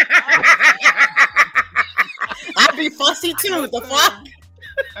 I'd be fussy too. The fuck?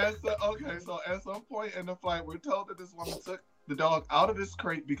 So at some point in the flight, we're told that this woman took the dog out of this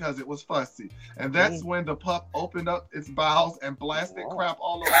crate because it was fussy. And that's when the pup opened up its bowels and blasted crap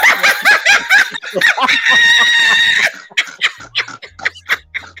all over the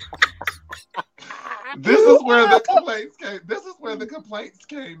This is where the complaints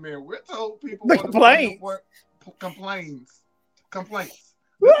came in. We're told people complaints. This is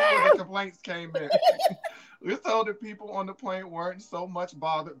where the complaints came in. We're told that people on the plane weren't so much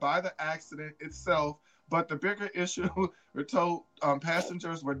bothered by the accident itself, but the bigger issue we're told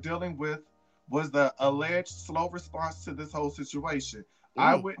passengers were dealing with was the alleged slow response to this whole situation.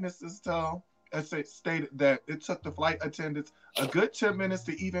 Eyewitnesses stated that it took the flight attendants a good 10 minutes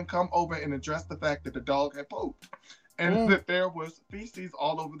to even come over and address the fact that the dog had pooped and that there was feces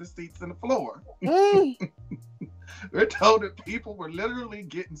all over the seats and the floor. We're told that people were literally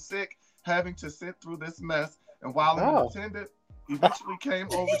getting sick, having to sit through this mess. And while an attendant eventually came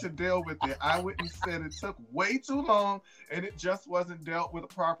over to deal with it, eyewitness said it took way too long and it just wasn't dealt with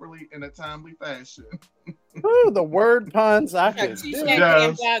properly in a timely fashion. Ooh, the word puns I could teach that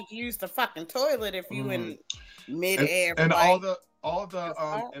damn dog to use the fucking toilet if you in mid-air. And all the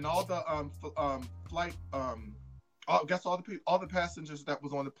flight I guess all the passengers that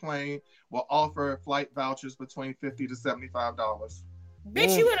was on the plane were offered flight vouchers between $50 to $75.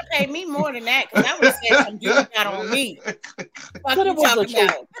 Bitch, you would have paid me more than that because I would have said some dude got on me. What you talking about? Look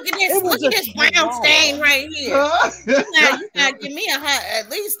at this brown stain right here. You gotta give me at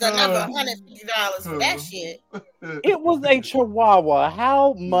least another $150 for that shit. It was a Chihuahua.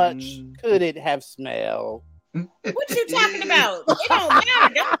 How much could it have smelled? What you talking about? It don't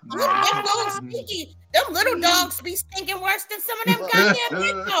matter. Them little dogs be stinking worse than some of them goddamn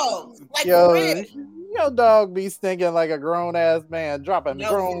big dogs. Like, your dog be stinking like a grown ass man dropping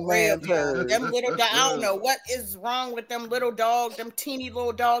grown man turds. Them little dogs, I don't know what is wrong with them little dogs, them teeny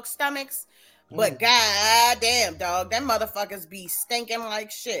little dog stomachs, but goddamn dog, them motherfuckers be stinking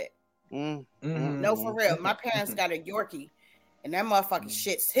like shit. No, for real. My parents got a Yorkie, and that motherfucking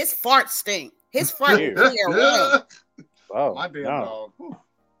shits. His farts stink. His fart clear. Oh, my damn dog.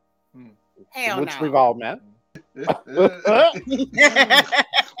 Hell no. Revolve, man.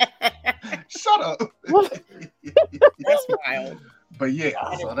 Shut up. That's wild. But yeah,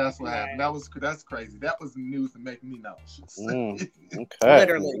 so that's what happened. That's crazy. That was the news to make me nauseous. Okay.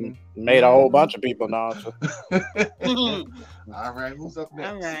 Literally. Made a whole bunch of people nauseous. All right, who's up next?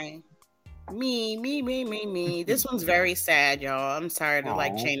 All right. Me. This one's very sad, y'all. I'm sorry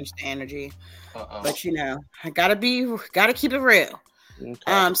to change the energy. But I gotta keep it real.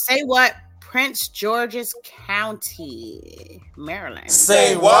 Okay. Say what? Prince George's County, Maryland.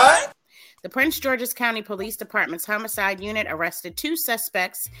 Say what? The Prince George's County Police Department's homicide unit arrested 2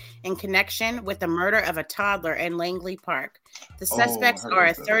 suspects in connection with the murder of a toddler in Langley Park. The suspects are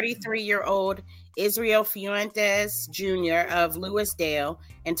a 33-year-old Israel Fuentes Jr. of Lewisdale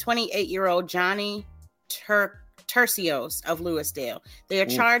and 28-year-old Johnny Tercios of Lewisdale. They are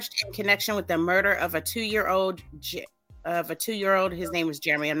charged in connection with the murder of a 2-year-old of a 2-year-old. His name was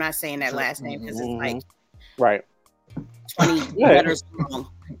Jeremy. I'm not saying that last name because it's like right 20 letters long.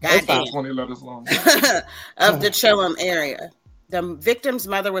 Goddamn. 20 letters long. Of the Chillum area. The victim's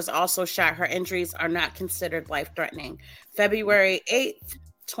mother was also shot. Her injuries are not considered life-threatening. February 8th,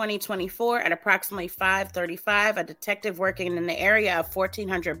 2024, at approximately 5:35, a detective working in the area of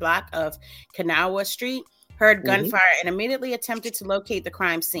 1400 block of Kanawha Street heard gunfire and immediately attempted to locate the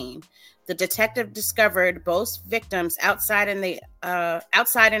crime scene. The detective discovered both victims outside in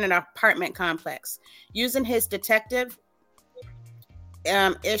an apartment complex. Using his detective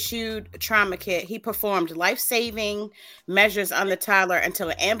issued trauma kit, he performed life-saving measures on the toddler until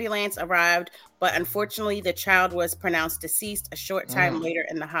an ambulance arrived, but unfortunately the child was pronounced deceased a short time later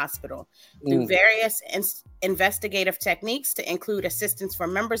in the hospital. Through various investigative techniques to include assistance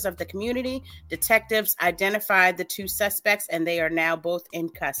from members of the community, detectives identified the 2 suspects and they are now both in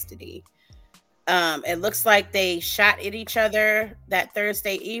custody. It looks like they shot at each other that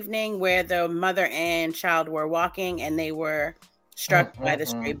Thursday evening where the mother and child were walking and they were struck by the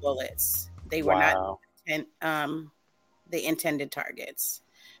stray bullets. They were not the intended targets,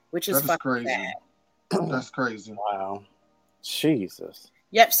 which is fucking crazy. bad. That's crazy. Wow. Jesus.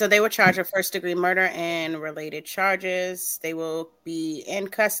 Yep, so they were charged with first-degree murder and related charges. They will be in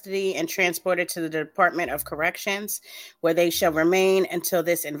custody and transported to the Department of Corrections, where they shall remain until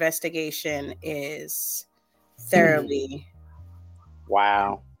this investigation is thoroughly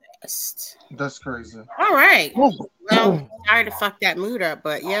That's crazy. All right. Well, sorry to fuck that mood up,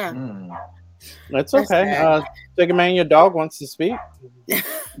 but yeah. That's okay. Tigger Man, your dog wants to speak.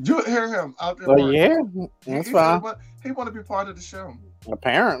 You hear him out there. Well, yeah, that's fine. He want to be part of the show.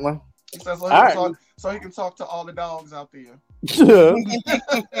 Apparently. He says so he can talk to all the dogs out there.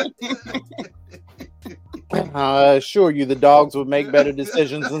 I assure you the dogs would make better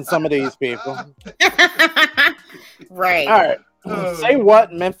decisions than some of these people. Right. All right. Say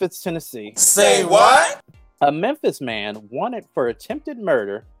what, Memphis, Tennessee? Say what? A Memphis man wanted for attempted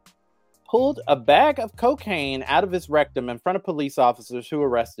murder pulled a bag of cocaine out of his rectum in front of police officers who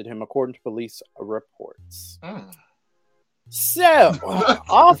arrested him, according to police reports. So,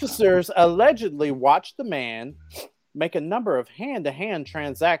 officers allegedly watched the man make a number of hand-to-hand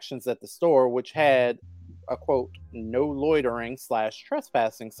transactions at the store, which had a, quote, no loitering /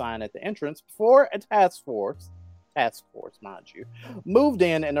 trespassing sign at the entrance before a task force, mind you, moved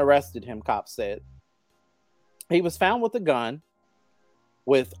in and arrested him, cops said. He was found with a gun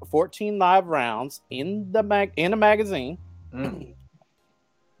with 14 live rounds in a magazine,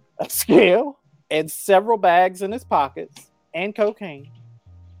 a scale, and several bags in his pockets, and cocaine.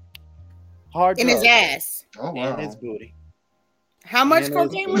 Hard in his ass. Oh, wow. And his booty. How much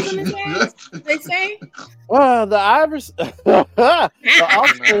cocaine was in his ass? They say. Well, the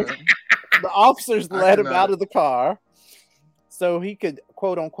officers led him out of the car so he could,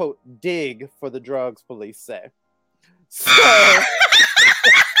 quote unquote, dig for the drugs, police say. So,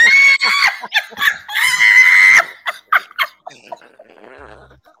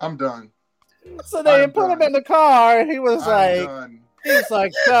 I'm done. So they put him in the car, and he was like, so. He was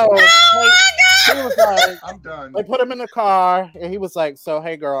like, I'm done. They put him in the car, and he was like, so,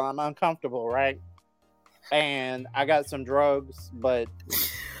 hey, girl, I'm uncomfortable, right? And I got some drugs, but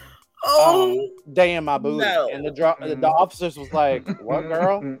they in my booty. No. And the officers was like, what,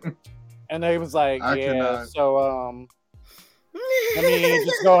 girl? And they was like, so, let me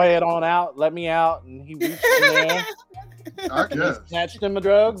just go ahead on out. Let me out. And he reached in there. He snatched him the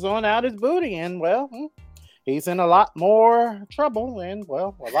drugs on out his booty. And, well, he's in a lot more trouble. And,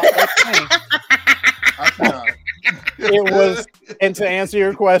 well, a lot less pain. It was, and to answer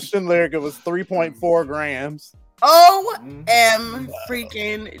your question, Lyric, it was 3.4 grams. OM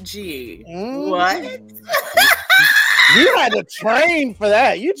freaking G. What? You had to train for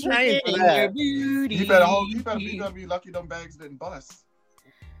that. You trained for that. You better be lucky them bags didn't bust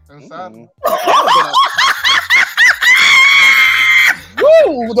inside.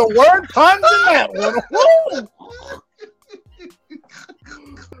 Woo! The word puns in that one. Woo!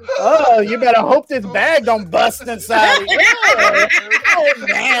 Oh, you better hope this bag don't bust inside. Yeah.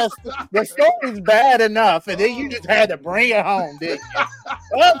 The story's bad enough, and then you just had to bring it home, didn't you?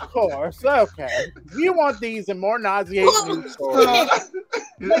 Of course. Okay. If you want these and more nauseating news stories,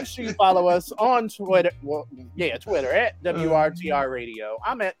 make sure you follow us on Twitter. Well, yeah, Twitter at WRTR Radio.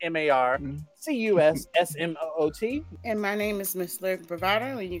 I'm at MARCUSSMOOT. And my name is Miss Lyric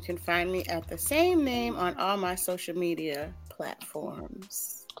Bravado, and you can find me at the same name on all my social media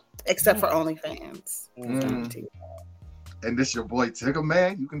platforms. Except for OnlyFans. And this your boy Tigger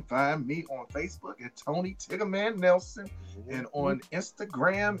Man. You can find me on Facebook at Tony Tigger Man Nelson, and on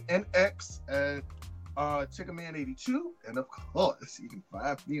Instagram and X at Chicken Man 82, and of course you can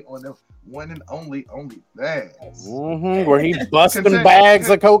find me on the one and only OnlyFans. Where he busting bags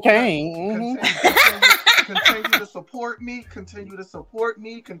of cocaine. Continue to support me. Continue to support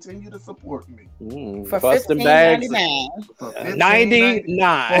me. For busting bags. $15.99.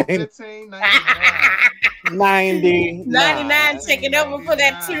 99. $15.99. 99 taking over for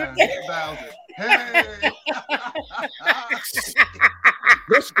that too. Hey.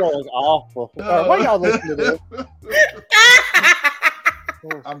 This show is awful. Why y'all listen to this?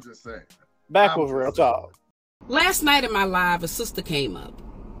 I'm just saying. Back with Real Talk. Last night in my live, a sister came up,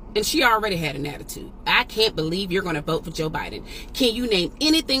 and she already had an attitude. I can't believe you're going to vote for Joe Biden. Can you name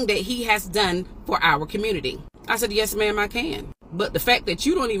anything that he has done for our community? I said, yes, ma'am, I can. But the fact that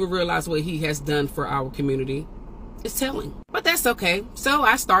you don't even realize what he has done for our community is telling. But that's okay. So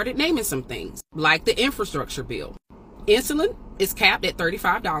I started naming some things, like the infrastructure bill. Insulin is capped at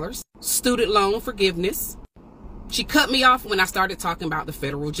 $35. Student loan forgiveness. She cut me off when I started talking about the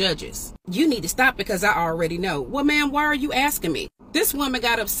federal judges. You need to stop because I already know. Well, ma'am, why are you asking me? This woman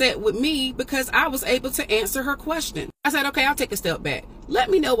got upset with me because I was able to answer her question. I said, okay, I'll take a step back.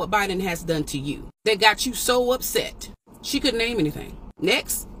 Let me know what Biden has done to you that got you so upset. She couldn't name anything.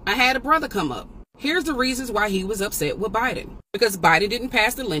 Next, I had a brother come up. Here's the reasons why he was upset with Biden. Because Biden didn't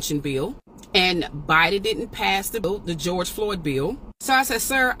pass the lynching bill, and Biden didn't pass the George Floyd bill. So I said,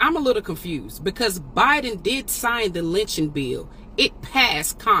 sir, I'm a little confused because Biden did sign the lynching bill. It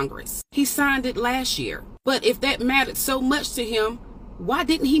passed Congress. He signed it last year. But if that mattered so much to him, why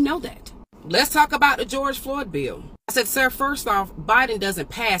didn't he know that? Let's talk about the George Floyd bill. I said, sir, first off, Biden doesn't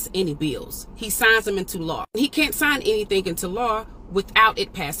pass any bills. He signs them into law. He can't sign anything into law without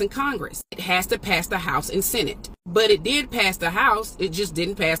it passing Congress. It has to pass the House and Senate. But it did pass the House, it just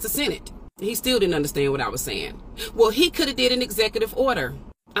didn't pass the Senate. He still didn't understand what I was saying. Well, he could have did an executive order.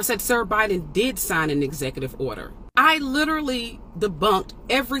 I said, sir, Biden did sign an executive order. I literally debunked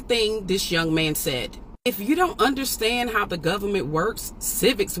everything this young man said. If you don't understand how the government works,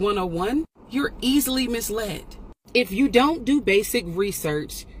 Civics 101, you're easily misled. If you don't do basic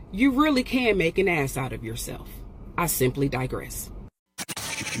research, you really can make an ass out of yourself. I simply digress.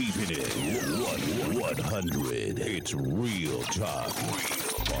 Keeping it 100. It's Real Talk.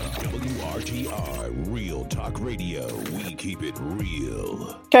 On WRTR, Real Talk Radio. We keep it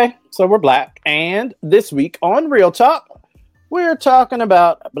real. Okay, so we're black. And this week on Real Talk, we're talking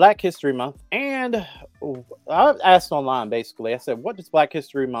about Black History Month. And I asked online, basically, I said, what does Black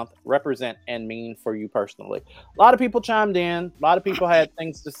History Month represent and mean for you personally? A lot of people chimed in. A lot of people had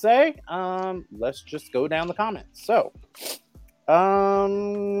things to say. Let's just go down the comments. So,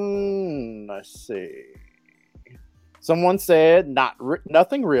 let's see. Someone said,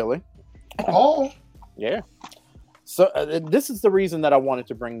 nothing really. Oh. Yeah. So this is the reason that I wanted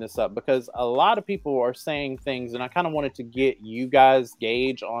to bring this up, because a lot of people are saying things, and I kind of wanted to get you guys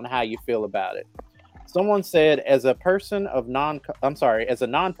gauge on how you feel about it. Someone said, as a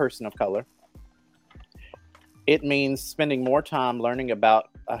non-person of color, it means spending more time learning about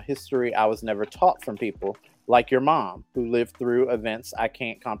a history I was never taught from people like your mom, who lived through events I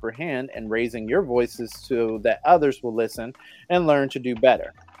can't comprehend, and raising your voices so that others will listen and learn to do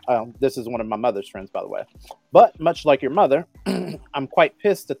better. This is one of my mother's friends, by the way. But much like your mother, I'm quite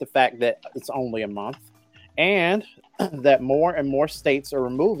pissed at the fact that it's only a month, and that more and more states are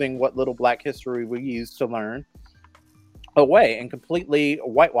removing what little Black history we used to learn away and completely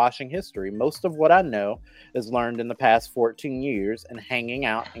whitewashing history. Most of what I know is learned in the past 14 years and hanging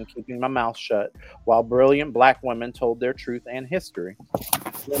out and keeping my mouth shut while brilliant Black women told their truth and history.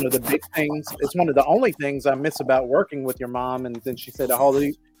 One of the big things, it's one of the only things I miss about working with your mom. And then she said a whole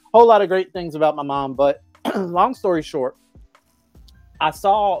lot of great things about my mom. But long story short, I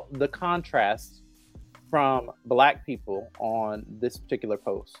saw the contrast from Black people on this particular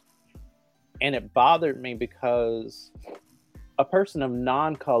post. And it bothered me because a person of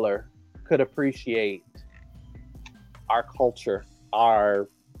non-color could appreciate our culture, our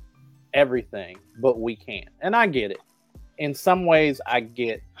everything, but we can't. And I get it. In some ways, I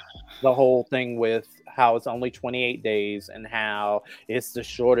get the whole thing with how it's only 28 days and how it's the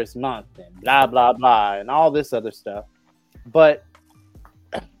shortest month and blah, blah, blah, and all this other stuff. But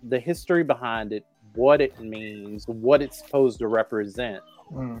the history behind it, what it means, what it's supposed to represent,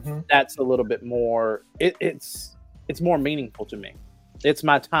 that's a little bit more, it's more meaningful to me. It's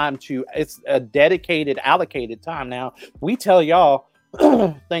my time it's a dedicated, allocated time. Now, we tell y'all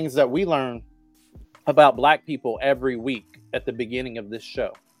things that we learn about Black people every week at the beginning of this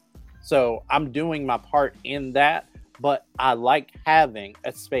show. So I'm doing my part in that, but I like having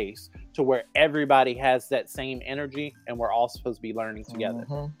a space to where everybody has that same energy and we're all supposed to be learning together.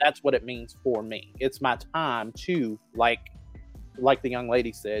 That's what it means for me. It's my time to, like the young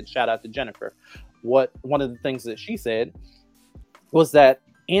lady said, shout out to Jennifer. One of the things that she said was that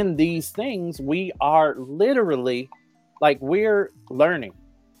in these things, we are literally, like, we're learning.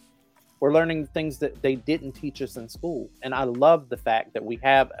 We're learning things that they didn't teach us in school. And I love the fact that we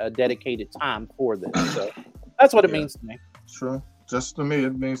have a dedicated time for this. So that's what it means to me. True. Just to me,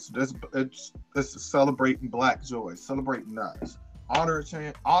 it means it's celebrating Black joy, celebrating us,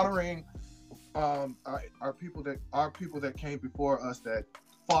 honoring our people that came before us, that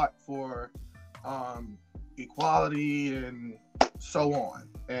fought for equality and so on,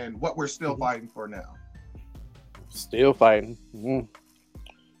 and what we're still fighting for now. Still fighting.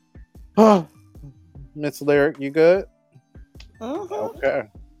 Miss Lyric, you good? Okay.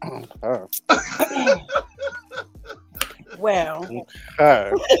 Well,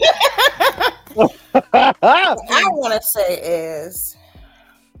 what I want to say is,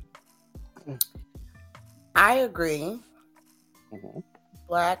 I agree.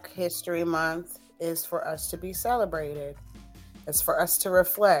 Black History Month is for us to be celebrated. It's for us to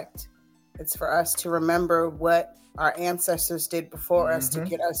reflect. It's for us to remember what our ancestors did before us to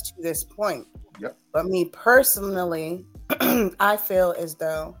get us to this point. Yep. But me personally, I feel as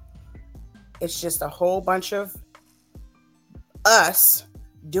though it's just a whole bunch of us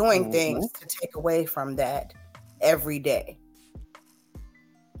doing things to take away from that every day.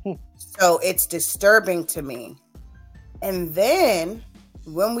 So it's disturbing to me. And then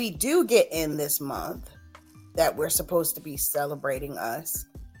when we do get in this month that we're supposed to be celebrating us,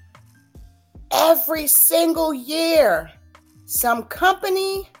 every single year some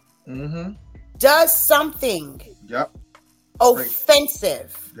company does something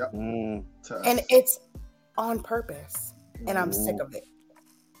offensive. Yep. And it's on purpose. And I'm sick of it.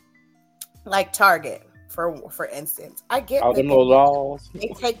 Like Target, for instance. I get that they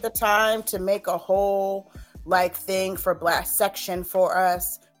take the time to make a whole like thing for Black section for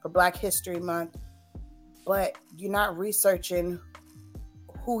us for Black History Month, but you're not researching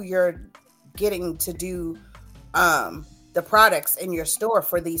who you're getting to do the products in your store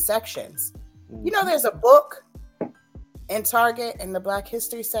for these sections. You know, there's a book in Target in the Black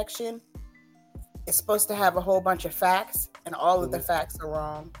History section. It's supposed to have a whole bunch of facts, and all of the facts are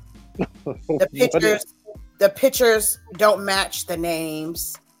wrong. The pictures don't match the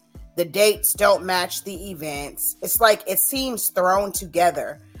names. The dates don't match the events. It's like it seems thrown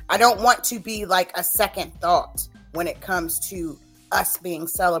together. I don't want to be like a second thought when it comes to us being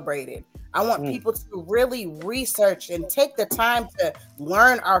celebrated. I want people to really research and take the time to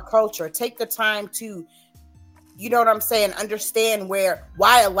learn our culture, take the time to, you know what I'm saying, understand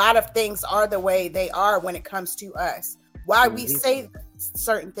why a lot of things are the way they are when it comes to us, why we say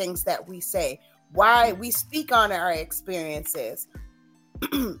certain things that we say, why we speak on our experiences.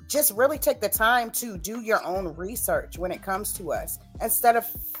 Just really take the time to do your own research when it comes to us instead of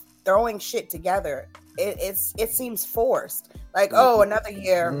throwing shit together. It seems forced. Like, oh, another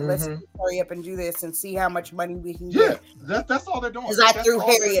year, let's hurry up and do this and see how much money we can get. That's all they're doing. Because I threw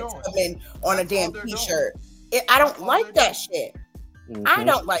Harriet's Tubman on a damn t-shirt. I don't like that shit. I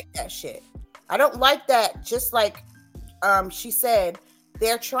don't like that shit. I don't like that. Just like she said,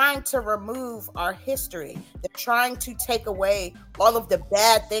 they're trying to remove our history. They're trying to take away all of the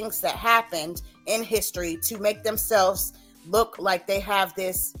bad things that happened in history to make themselves look like they have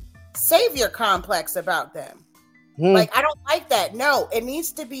this savior complex about them. Like, I don't like that. No, it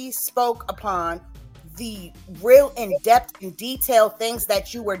needs to be spoke upon the real in-depth and detailed things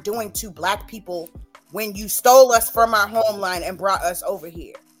that you were doing to Black people when you stole us from our homeland and brought us over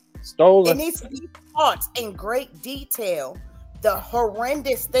here. It needs to be taught in great detail the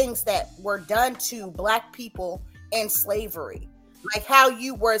horrendous things that were done to Black people in slavery. Like how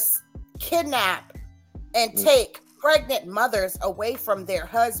you were kidnapped and take pregnant mothers away from their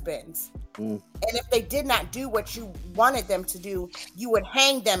husbands. And if they did not do what you wanted them to do, you would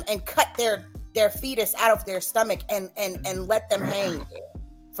hang them and cut their fetus out of their stomach and let them hang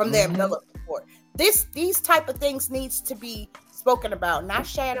from their umbilical cord. These type of things needs to be spoken about, not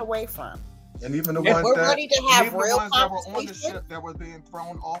shied away from. And even the ones we're ready to have real that were on the ship that were being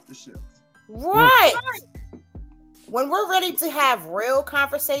thrown off the ships. Right. When we're ready to have real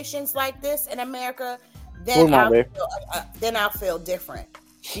conversations like this in America, then I'll feel different.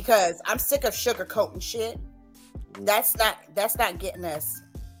 Because I'm sick of sugarcoating shit. That's not getting us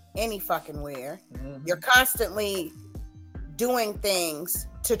any fucking where. You're constantly doing things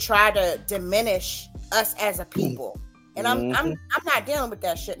to try to diminish us as a people. And I'm not dealing with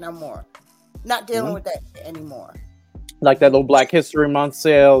that shit no more. Not dealing with that shit anymore. Like that little Black History Month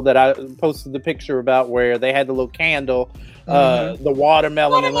sale that I posted the picture about, where they had the little candle, the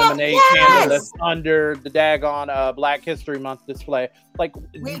watermelon and lemonade candle that's under the daggone Black History Month display. Like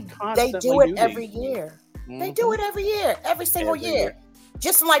they do it every year. They do it every year, every single year.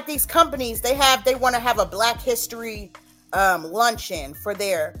 Just like these companies, they want to have a Black History luncheon for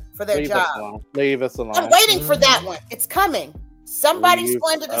their job. Leave us alone. I'm waiting for that one. It's coming. Somebody's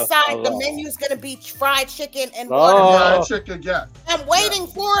going to decide the menu's going to be fried chicken and watermelon. Fried chicken, yes. I'm waiting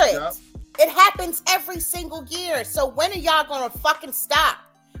for it. Yep. It happens every single year. So when are y'all going to fucking stop?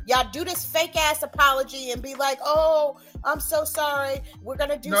 Y'all do this fake ass apology and be like, "Oh, I'm so sorry. We're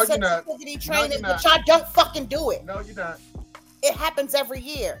going to do sensitivity training," but y'all don't fucking do it. No, you're not. It happens every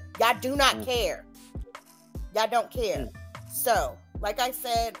year. Y'all do not care. Y'all don't care. So, like I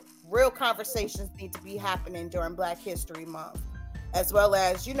said, real conversations need to be happening during Black History Month, as well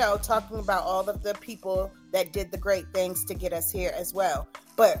as, talking about all of the people that did the great things to get us here as well.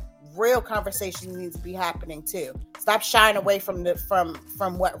 But real conversations need to be happening too. Stop shying away from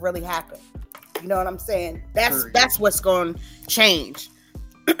what really happened. You know what I'm saying? That's what's going to change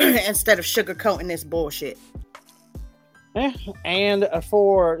instead of sugarcoating this bullshit. And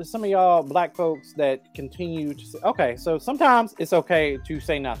for some of y'all Black folks that continue to say, okay, so sometimes it's okay to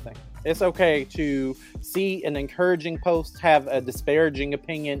say nothing. It's okay to see an encouraging post, have a disparaging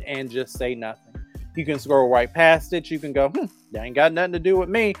opinion, and just say nothing. You can scroll right past it. You can go, that ain't got nothing to do with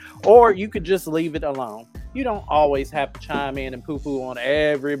me. Or you could just leave it alone. You don't always have to chime in and poo-poo on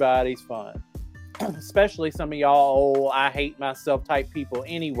everybody's fun. Especially some of y'all I hate myself type people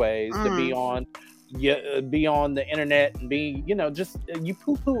anyways, to be on the internet and be, you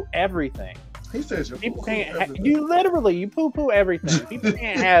poo-poo everything. He says people can't. You poo-poo everything. People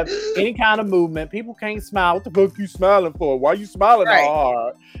can't have any kind of movement. People can't smile. What the fuck you smiling for? Why you smiling all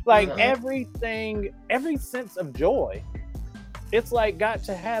hard? Like everything, every sense of joy, it's like got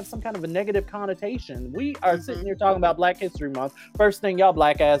to have some kind of a negative connotation. We are sitting here talking about Black History Month. First thing y'all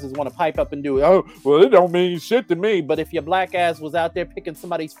black asses want to pipe up and do it. Oh, well, it don't mean shit to me. But if your black ass was out there picking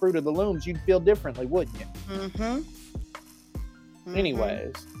somebody's Fruit of the Looms, you'd feel differently, wouldn't you?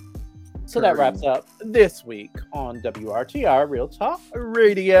 Anyways. So that wraps up this week on WRTR Real Talk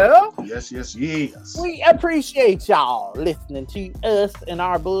Radio. Yes. We appreciate y'all listening to us and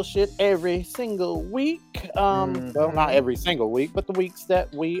our bullshit every single week. Well, not every single week, but the weeks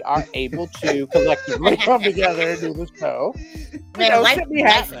that we are able to collectively come together and do the show. It should be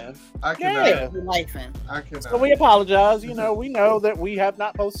happening. I cannot. So we apologize. We know that we have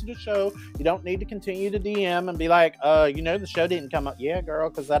not posted a show. You don't need to continue to DM and be like, the show didn't come up. Yeah, girl,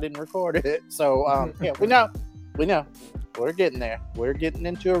 because I didn't record it. So, we know. We're getting there. We're getting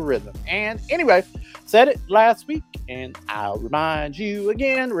into a rhythm. And anyway, said it last week, and I'll remind you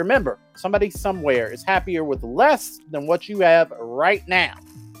again. Remember, somebody somewhere is happier with less than what you have right now.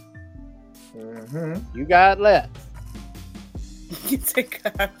 You got less. You take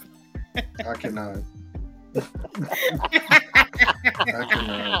off. I cannot.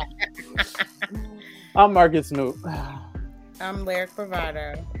 I'm Marcus Snoop. I'm Lyric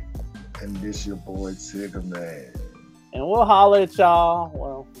Bravado. And this your boy Tigger Man. And we'll holler at y'all,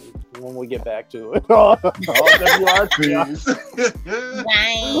 well, when we get back to it. WRTR.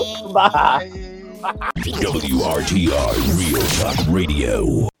 Bye. WRTR Real Talk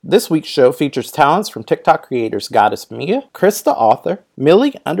Radio. This week's show features talents from TikTok creators Goddess Mia, Chris the Author,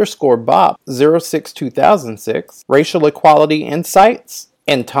 Millie_Bob062006, Racial Equality Insights,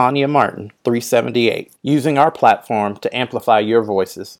 and Tanya Martin 378, using our platform to amplify your voices.